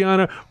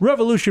Valenciana,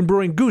 Revolution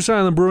Brewing, Goose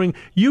Island Brewing,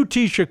 UT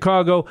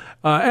Chicago,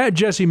 at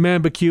Jesse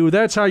Manbecue.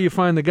 That's how you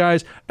find the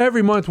guys.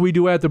 Every month we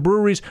do At the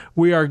Breweries.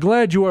 We are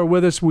glad you are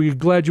with us. We're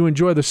glad you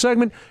enjoy the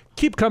segment.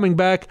 Keep coming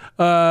back.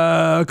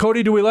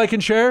 Cody, do we like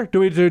and share? Do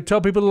we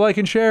tell people to like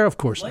and share? Of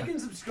course not. Like and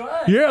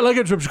subscribe. Yeah, like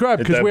and subscribe.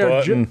 Hit Because that we are...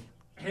 button.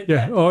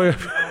 Yeah. Oh,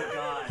 yeah.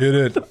 Hit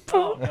it.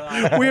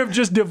 We have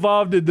just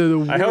devolved into the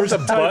worst. I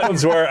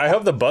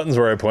hope the buttons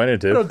where I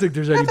pointed I to. don't think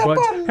there's any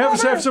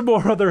buttons. Have some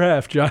more other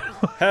half, John.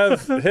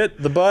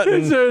 Hit the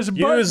button. There's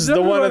buttons Use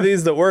the one everywhere. of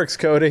these that works,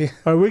 Cody.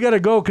 All right, we got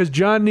to go because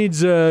John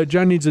needs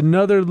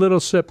another little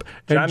sip.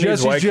 And John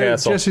needs White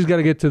Castle. Jesse's got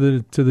to get to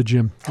the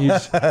gym.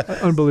 He's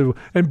unbelievable.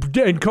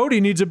 And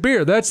Cody needs a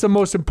beer. That's the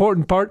most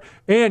important part.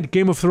 And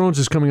Game of Thrones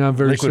is coming on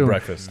very soon.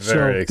 Liquid breakfast.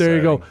 Very There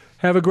you go. exciting.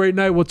 Have a great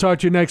night. We'll talk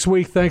to you next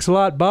week. Thanks a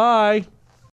lot. Bye.